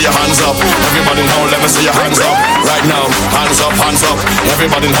let me see your hands up. Everybody now let me see your hands up. Right now, hands up, hands up.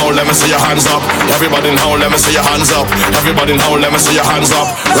 Everybody now let me see your hands up. Everybody now let me see your hands up. Everybody now let me see your hands up.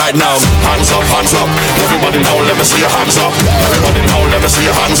 Right now, hands up, hands up. Everybody now let me see your hands up. Everybody now let me see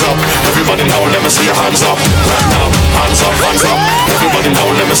your hands up. Everybody now let me see your hands up. Right now, hands up, hands up. Everybody now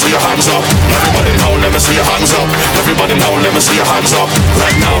let me see your hands up. Everybody now let me see your hands up. Everybody now let me see your hands up.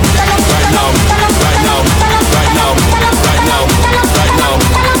 Right now, right now, right now, right now, right now, right now,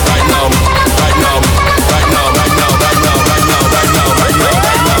 right now, right now, right now, right now, right now, right now, right now, right now,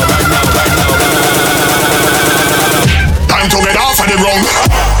 right now, right now, right now, right now. Time to get off of the wrong.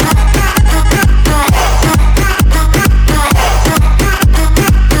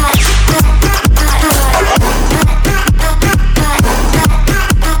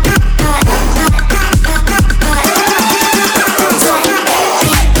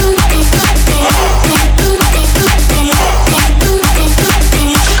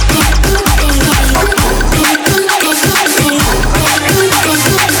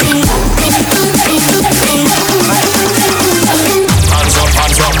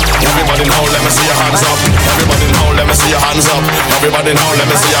 Everybody now let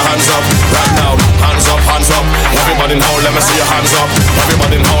me see your hands up. Right now, hands up, hands up. Everybody now let me see your hands up.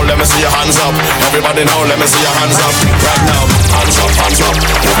 Everybody now let me see your hands up. Everybody now let me see your hands up. Right now, hands up, hands up.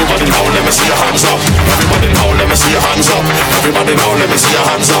 Everybody now let me see your hands up. Everybody now let me see your hands up. Everybody now let me see your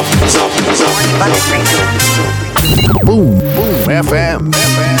hands up. Hands up, hands up. Boom, boom, FM.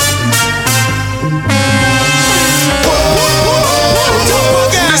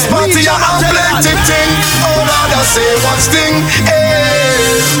 This party a plenty thing. Oh Lord, I say one thing.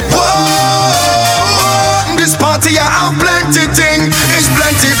 Whoa, this party a plenty thing. It's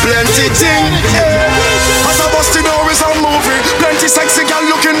plenty thing. As I bust the door is a movie. Plenty sexy girl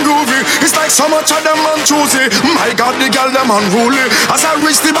looking groovy. It's like so much of them man choosy. My God, the girl them unruly. As I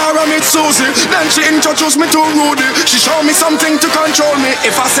reach the bar I meet Susie. Then she introduced me to Rudy. She showed me something to control me.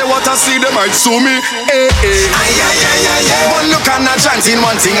 If I say what I see, they might sue me. One look and a chant in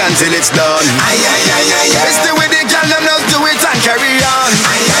one thing until it's done. It's the way the girl them just do it and carry on.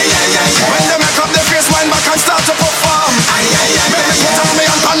 When they make up their face, wind back and start to perform. Make me put on me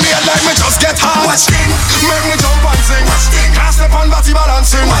and pan me and like me just get hard. Make me jump and sing. Can't step on body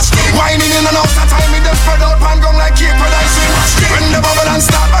balancing. Whining in and out of time, me them spread out pan gong like cake with icing. When the bubble and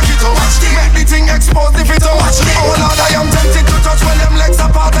start back it up, make the thing expose the fit up. Oh Lord, I am tempted to touch when them legs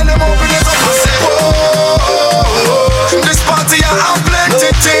apart and them open it up. I say, whoa, this party I have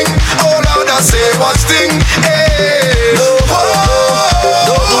plenty thing. Oh Lord, I say what's thing.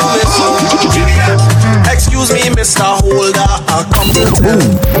 Excuse me, Mr. Holder, I come to tell.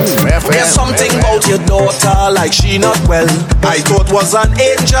 There's something about your daughter, like she not well. I thought was an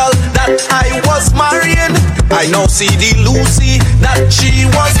angel that I was marrying. I now see the Lucy that she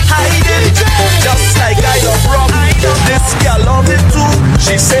was hiding. Just like I love Rob, this girl love me too.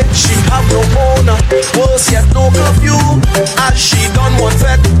 She said she have no owner, worse yet no curfew. As she done one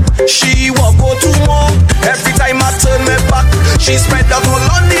vet, she walk go two more. Every time I turn my back, she spread the whole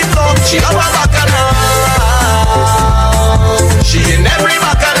on the floor. She have a bacchanal. She in every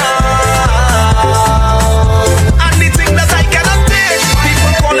bacchanal. And the thing that I cannot take,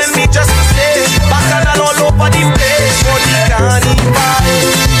 people calling me just to stay. Bacchanal all over the place for the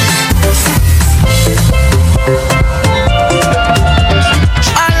carnival.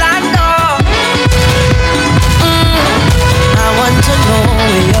 Orlando, I want to know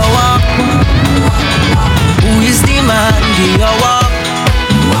where you walk. Who is the man do you walk?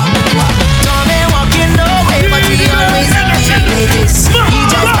 Don't be walking no way, but we always play this.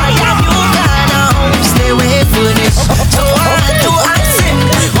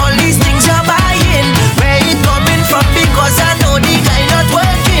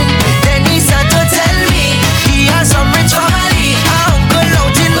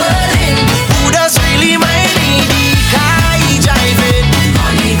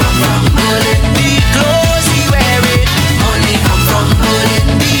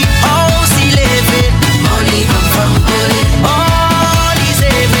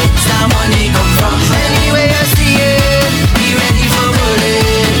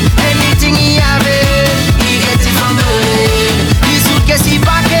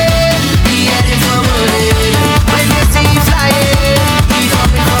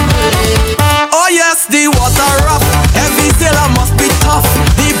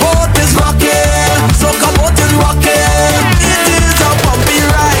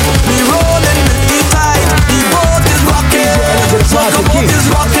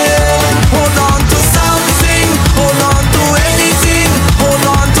 rocking. Hold on to something, hold on to anything, hold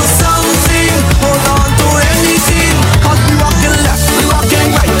on to something, hold on to anything. 'Cause we rocking left, we rocking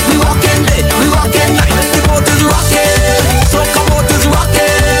right, we rocking day, we rocking night. The boat is rocking, so come boat is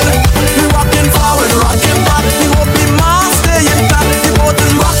rocking. We rocking forward, rocking back. We hope the mast stay intact. The boat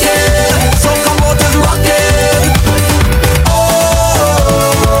is rocking, so come boat is rocking.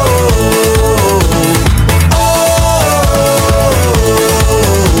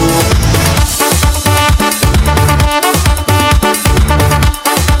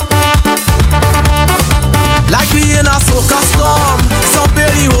 Like we in a soca storm, some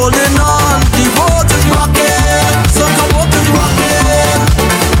barely holding on. The boat is rocking, soca boat is rocking.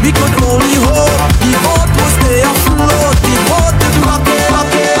 We could only hope the boat will stay afloat. The boat is rocking,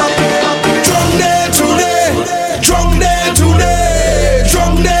 rocking, rocking. Drunk day today, drunk day today,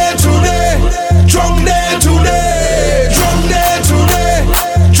 drunk day today, drunk day today, drunk day today,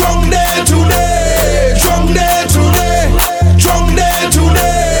 drunk day today, drunk day today, drunk day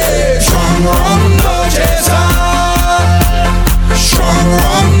today. Strong rum no chaser, strong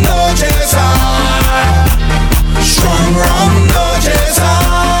rum no chaser, strong rum no chaser,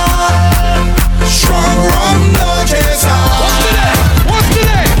 strong rum no chaser. What's today? What's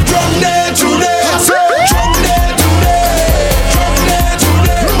today? Drunk day today, drunk day today, drunk day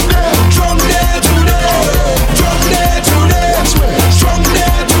today, drunk day today, drunk day today, drunk day today, drunk day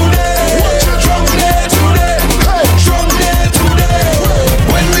today, drunk day today.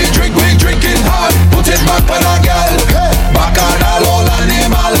 When we drinking hard, put it back on a girl, back on all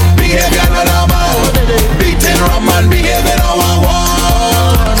animal, behavior not normal, beating rum and behaving how I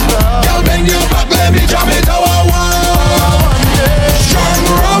want. Girl, bend your back, let me jam it how I want. Strong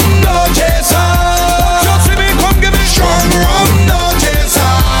rum no chaser, strong rum no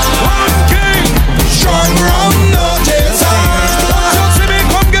chaser, strong rum no chaser,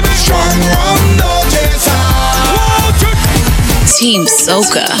 strong rum no chaser. Team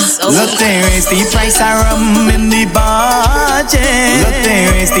Soca. Look, there is the price of rum in the budget. Look,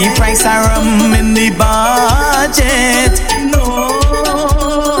 there is the price of rum in the budget. No,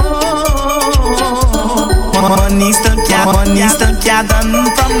 money still can't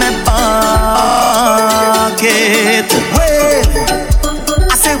done from my pocket. Wave,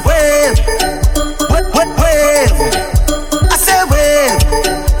 I say wave, wave, I say wave.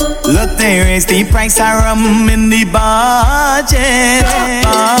 Look, there is the price of rum in the budget,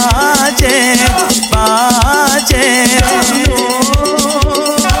 budget.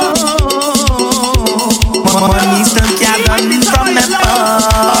 Money still can't done from my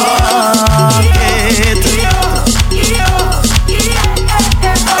pocket.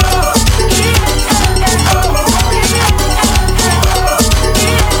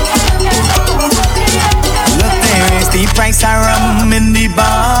 Look, there is the price of rum in the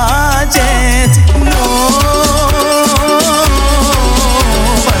budget. No,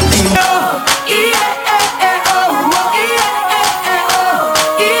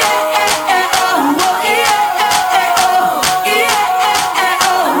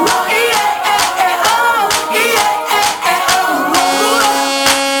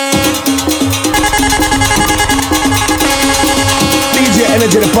 DJ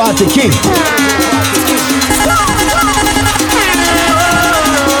Energy the Party King.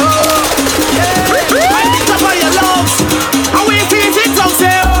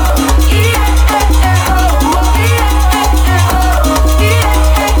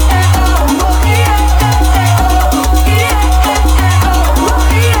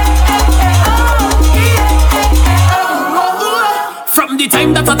 From the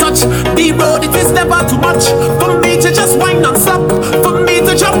time that I touch the road, it is never too much for me to just wind and stop, for me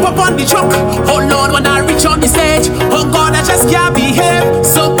to jump up on the truck. Oh Lord, when I reach on the stage, oh God, I just can't behave.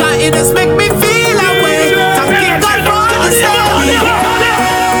 So God, it just make me feel away. Thank God for the story.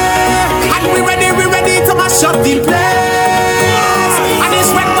 And we ready to mash up the place. And it's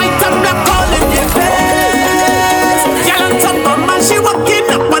red, white, and black all in the face. Girl on top of man, she walking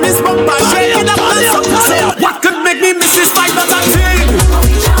up on his bumper, shaking up and something. So what could make me miss this fight that I think?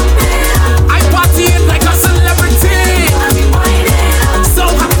 I party it like a celebrity. So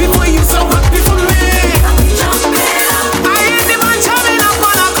happy for you, so happy for me. I ain't the man jamming up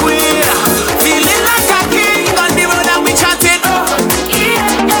on a queen, feeling like a king on the road and we chatting.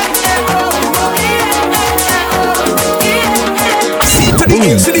 C to the A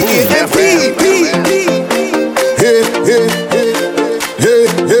to the A and P. Hey, hey, hey, hey,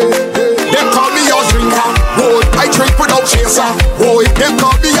 hey. Them call me a drinker, boy. I drink without chaser, boy. Them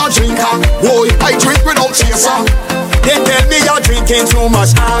call me a drinker, boy. I drink without chaser. They tell me you're drinking too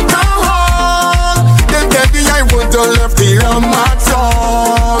much alcohol. They tell me I'm would have left it on my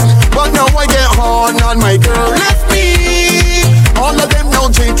tongue, but now I get hard and my girl left me. All of them now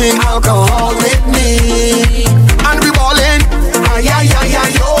drinking alcohol with me, and we ballin'. Ay ay ay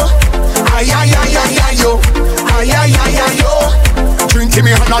ay yo, ay ay ay ay ay yo, ay ay ay ay yo. Drinking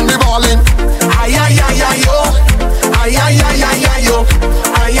me hand and we ballin'. Ay ay ay ay yo, ay ay ay ay ay yo,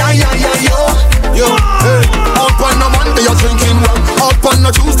 ay ay ay ay yo. Yo, hey. Up on the Monday you're drinking rum, up on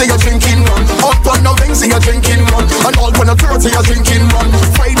the Tuesday you're drinking rum, up on the Wednesday you're drinking rum, and all on the Thursday you're drinking rum.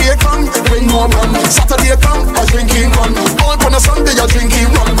 Friday come, bring more rum. Saturday come, you're drinking rum. All on the Sunday you're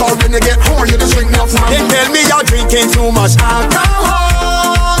drinking rum. Cause when you get home you just drink enough rum. They tell me you're drinking too much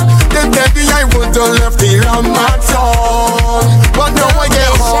alcohol. They tell me I would've left it on my tongue, but now I get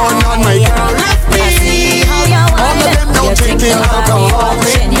hard and my girl left me. All of them now drinking alcohol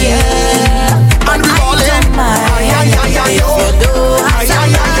with me, and we ballin'. Ay ay ay ay yo, ay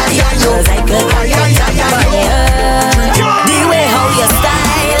ay ay ay ay yo, ay ay ay ay yo. The way how you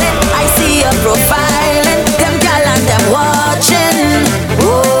styling, I see your profiling. Them gal and them watching.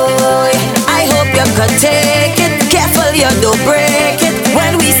 Oh, I hope you can take it. Careful you don't break it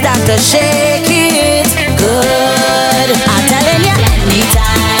when we start to shake it. Good, I'm telling you,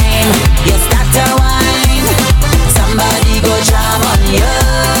 anytime you start to whine, somebody go jam on you.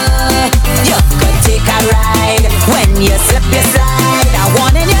 You could take a ride when you slip your slide. I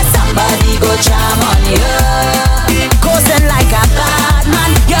wanted you, somebody go jam on you. Coasting like a bad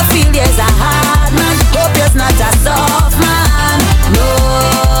man, you feel there's a hard man. Hope you're not a soft man. No,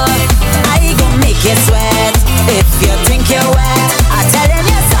 I gon' make you sweat if you think you're wet. I'm telling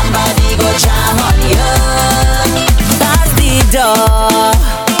you, somebody go jam on you. Pass the door,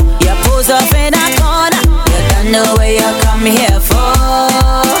 you pose up in a corner. You don't know where you come here for.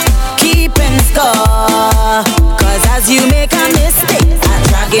 Keeping score, cause as you make a mistake, I'm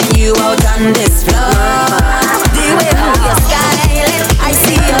dragging you out on this floor. The way how you styling, I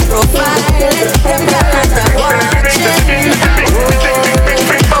see your profile. Them girls are watching.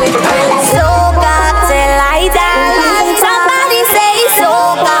 Soca till I die. Somebody say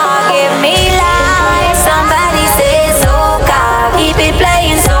soca, give me life. Somebody say soca, keep it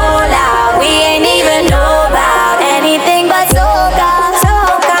playing so loud. We ain't even know about anything but soca.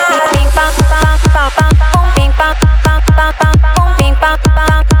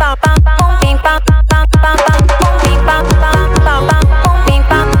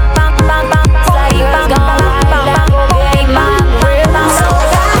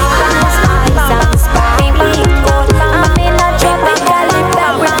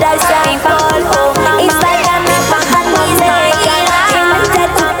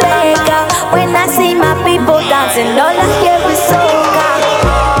 When I see my people dancing, all I hear is soca.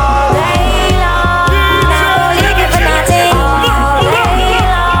 Day long, now you give it nothing. Day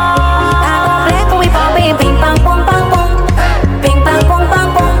long, I go play for we bumping, ping pong pong pong pong, ping pong pong pong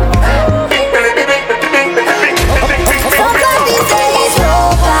pong. Somebody say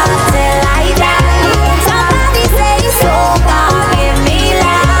soca till I die. Somebody say soca, give me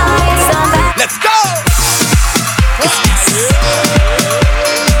life. Somebody, let's go.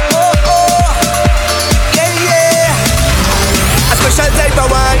 Special type of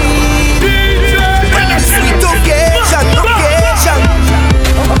wine, sweet occasion, occasion.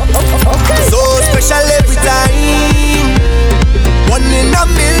 So special every time. One in a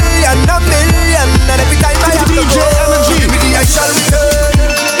million, and every time I have to go, give me the I shall return,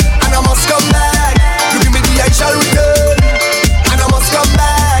 and I must come back. You give me the I shall return, and I must come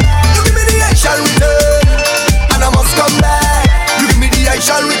back. You give me the I shall return, and I must come back. You give me the I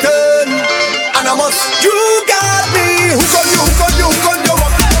shall return, and I must. You got me. Who got you? Who got you? Who got you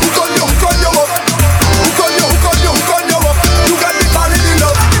up? Who got you? Who got you up? Who got you? Who got you? Who got you up? You got me falling in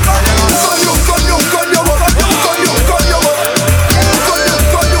love. Who got you? Who got you? Who got you up? Who got you? Who got you up? Who got you?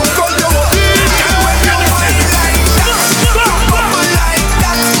 Who got you? Who got you up? And when you fight like that, you bubble like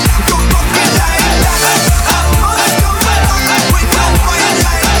that, you bubble like that. I must come back when you fight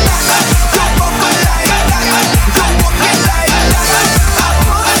like that, you bubble like that, you bubble like that. I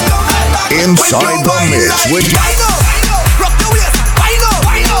must come back Inside the Mix with rock the waist, wind up,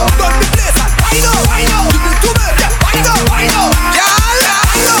 run the place, wind up, give it to me, wind up, girl.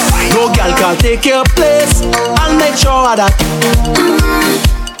 No girl can take your place. I'll make sure that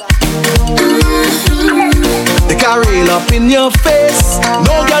they can rail up in your face.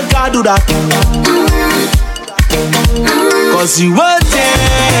 No girl can do that. Cause you were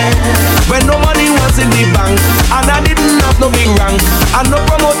there when no money was in the bank, and I didn't have no big rank, and no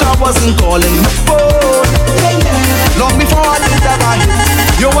promoter wasn't calling my phone. Long before I did that I hit,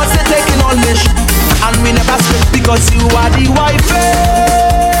 you was taking all this shit, and we never split because you are the wifey.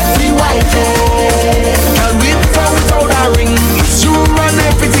 The wifey. Can we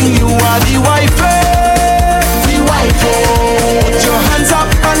are the wifey. Put your hands up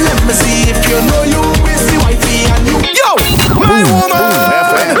and let me see if you know you miss the wifey and you. Yo, my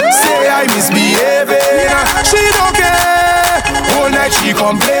woman, say I misbehaving. She don't care. All night she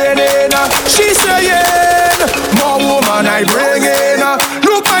complaining. She saying, more woman I bring in.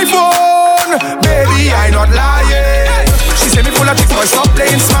 Look my phone, baby I not lying. She say me full of tricks, boy stop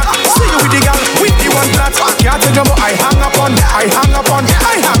playing smart. See you with the girl, with the one that can't tell you but I hang up on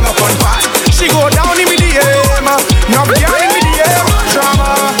part. She go down in me DM, now behind me DM.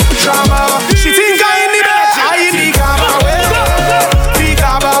 Drama. She think I in the bed, I in the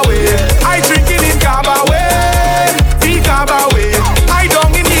Caba way. I drinking in Caba way. I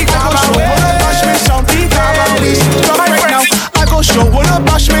don't in the Caba way. Right now, I go show what a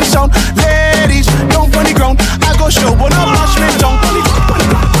bashment sound. Ladies, don't on the ground. I go show what a bashment sound.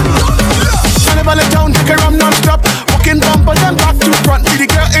 Carnival in town, Karam non-stop. Walking bumper, then back to front. See the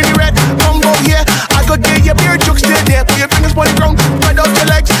girl in the red, combo here. I go get your beer jokes still there. Put your fingers on the ground, spread out your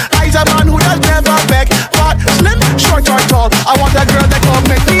legs. I's a man who does never beg. Fat, slim, short or tall. I want that girl that come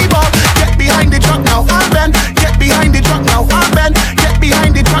make me ball. Get behind the truck now, I'm Ben. Get behind the truck now, I'm Ben. Get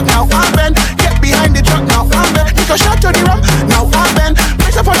behind the truck now, I'm Ben. Get behind the truck now, I'm Ben. Take a shot to the rum, now I'm Ben.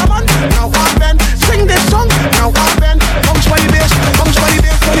 Press up on a man, now I'm Ben. Sing this song, now I'm Ben. Comes for the bass, comes for the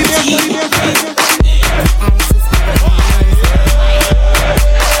bass, for the bass, for the bass, for the bass.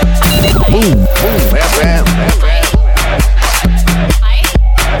 Boom, FM.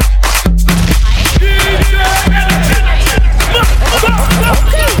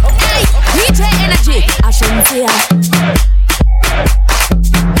 Hey, DJ Energy. I shouldn't say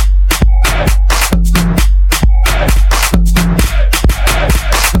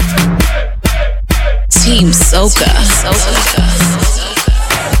Team Soca.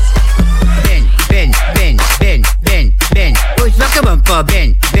 Ben. Push back your bumper,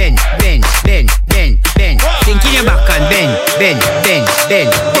 Ben. Think in your back and Ben.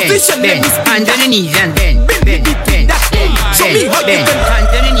 Hand on the knees and Ben. Hand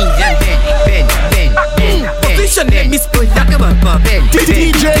on the knees and Ben. Push back your bumper, Ben.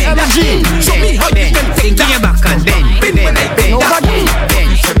 DJ Energy. Show me how you can think in your back and Ben. Hand on the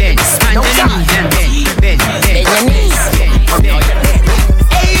knees and Ben.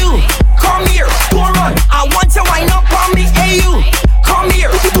 Hey you, come here, go run. I want to wind up on me. Hey you, come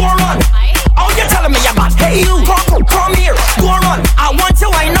here, go run. Oh, you telling me about? Hey you, come here, go run. I want to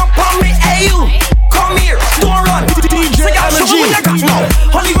wind up on me. Hey you, come here, go run. DJ Energy.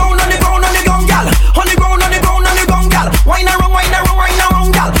 On the ground, gal. On the ground, gal. Wine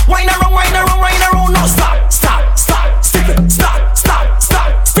around, gal. Wine around. No, stop. Stick it. Stop.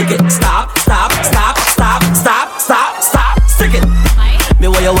 Stick it. Stop. Stick it. Me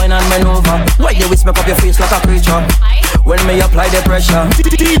why you whine and maneuver? Why you whisk make up your face like a creature? When me apply the pressure,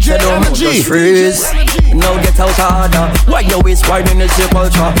 DJ Energy. Freeze. Now get out of order. Why you waist widening is your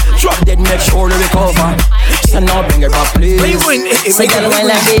culture? Drop dead, make sure to recover. So now bring it back, please. Say girl, when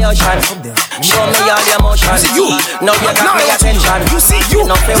like the ocean, show me all the emotion. See you. Now you got my attention. You see you.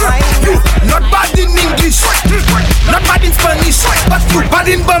 Nothing right. You not bad in English, not bad in Spanish, but you bad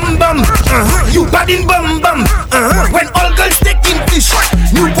in bum. You bad in bum. When all girls taking fish,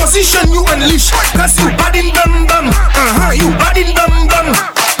 new position you unleash. Cause you bad in bum. You bad in bum.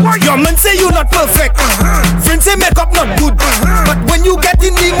 Your man say you not perfect. Friends say makeup not good. But when you get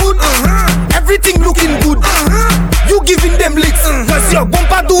in the mood, everything looking good. You giving them licks. Cause your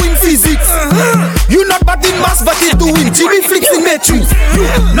bumper doing physics. You not bad in mass but you doing Jimmy flips in Metri. You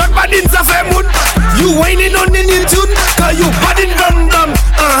not bad in Zafemun. You whining on the new tune. Cause you bad in bum.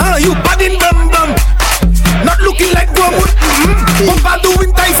 You bad in bum. Not looking like Gomun. Bumper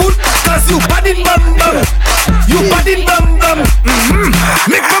doing typhoon. Cause you bad in bum. You bad in bum.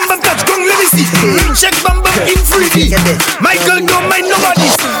 Make bum touch gong, let me see. Check bum in 3D. Michael don't mind nobody.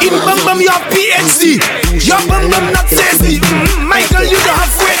 In bum you have PhD. Your bum not sassy. Michael you don't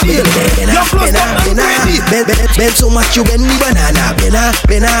have Freddy. Your clothes not ready. Bend so much you bend the banana. Bena.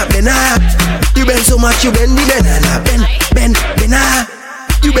 You bend so much you bend the banana. Bena.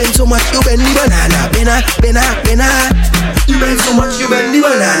 You bend so much, you bend the banana. Bena. You bend so much, you bend the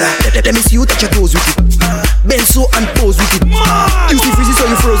banana. Let me see you touch your toes with it. Bend so and pose with it. You see freezy so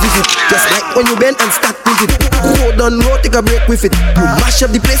you froze with it. Just like when you bend and start with it. Roll down low, take a break with it. You mash up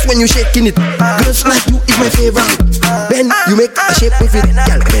the place when you shaking it. Girls like you is my favorite. Bend, you make a shape with it.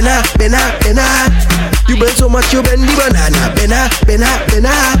 Girl, bena. You bend so much, you bend the banana. Bena.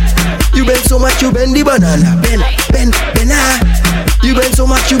 You bend so much, you bend the banana. Bena. You bend so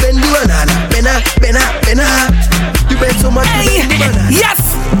much, you bend the banana. Bena. You bend so much, you bend the banana. Yes!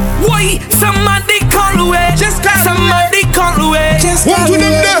 Why? Somebody call away. Somebody call away. One to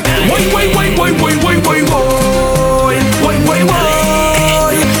them there.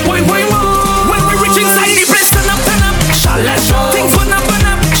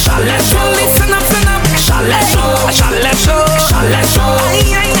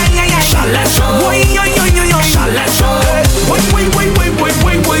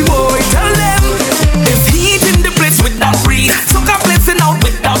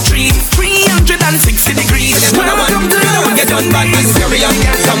 carry on,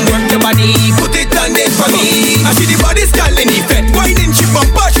 girl, some work your body. Put it on it for me. I see the body scaling effect. Whining she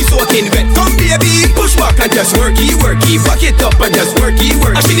bumper, she soaking wet. Come baby, push back and just worky, worky. Back it up and just worky,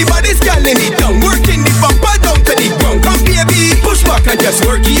 worky. I see the body scaling it down, working the bumper down to the ground. Come baby, push back and just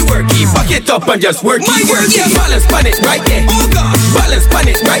worky, worky. Back it up and just worky, worky. Yeah. Balance pan it right there. Oh God, balance pan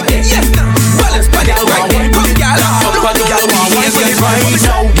it right there. Yes, balance pan it right there. Come girl, up on the girl. Right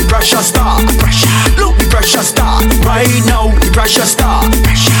now, the pressure start. Look, the pressure start. Right now, the pressure start.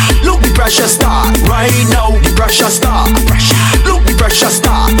 Look, the pressure start. Right now, the pressure start. Look, the pressure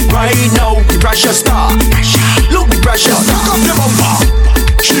start. Right now, the pressure start. Look, the pressure start. Look up the bumper.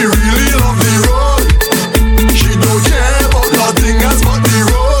 She really love the road. She don't care about nothing else but the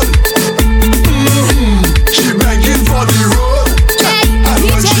road. She begging for the road. And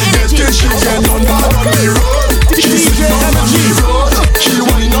when she gets it, she get on bad on the road. She sit down on the road. She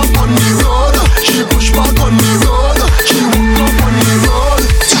wind up on the road. She push back on the road. She walk up on the road.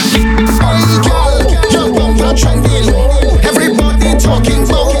 Hey girl, your bumper trending. Everybody talking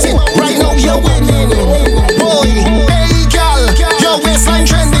about it. Right now you're winning. Boy, hey girl, your waistline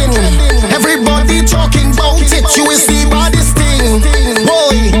trending. Everybody talking about it. You will see by this thing.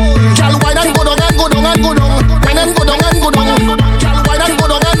 Boy, girl, why not go down and go down and go down? Why not go down and go down? Girl, why not go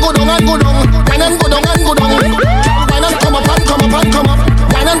down and go down and go down? Why not go down and go down? Girl, why not come up and come up and come up?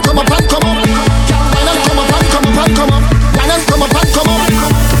 Why not come up and come up? Girl, why not come up and come up and come up? Why not come up and come up?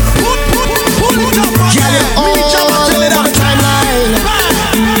 Pull it up, girl, you're all over the timeline.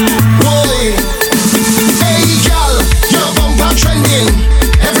 Boy, hey girl, your bumper trending.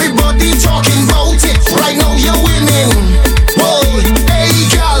 Everybody talking about it. Right now you're winning. Boy, hey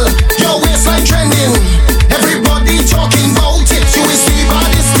girl, your waistline trending. Everybody talking about it. You will see by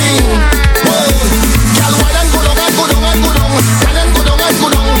this thing. Boy, girl, why not go down and go down and go down? Why not go down and go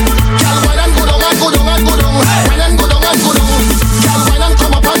down? Girl, why not go down and go down and go down? Why not go down and go down? Girl, why not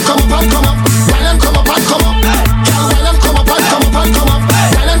come up and come up and come up? Why not come up and come up? Girl, why not come up and come up and come up?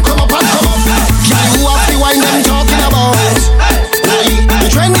 Why not come up and come up? Girl, you have the wine I'm talking about.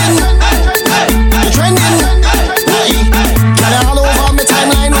 You're trending. You're trending. Girl, you're all over my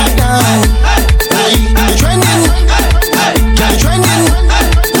timeline right now. You're trending. Girl, you're trending.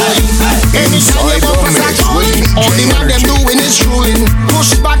 Anytime you bump a sack rolling, all the man them doing is trolling.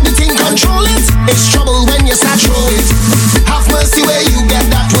 Push back the thing, control it. It's trouble when you start roll it. Have mercy where you get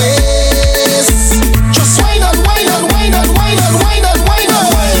that waist. Just whine on, whine on, whine on, whine on, whine on, whine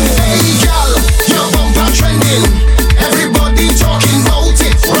on. Hey girl, your bumper trending. Everybody talking about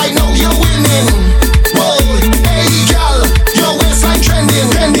it. Right now you're winning. Whoa, hey girl, your waistline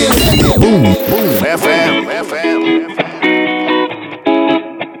trending, trending, trending. Boom, boom, FM.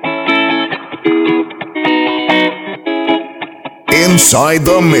 Inside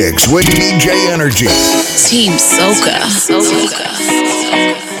the mix with DJ Energy. Team Soca.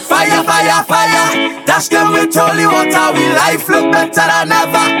 Fire, fire, fire. Dash them with holy water. We life look better than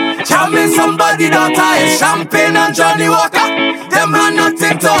ever. Charming somebody daughter is champagne and Johnny Walker. Them had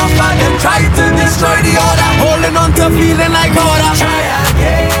nothing to offer. Them try to destroy the order. Holding on to feeling like order.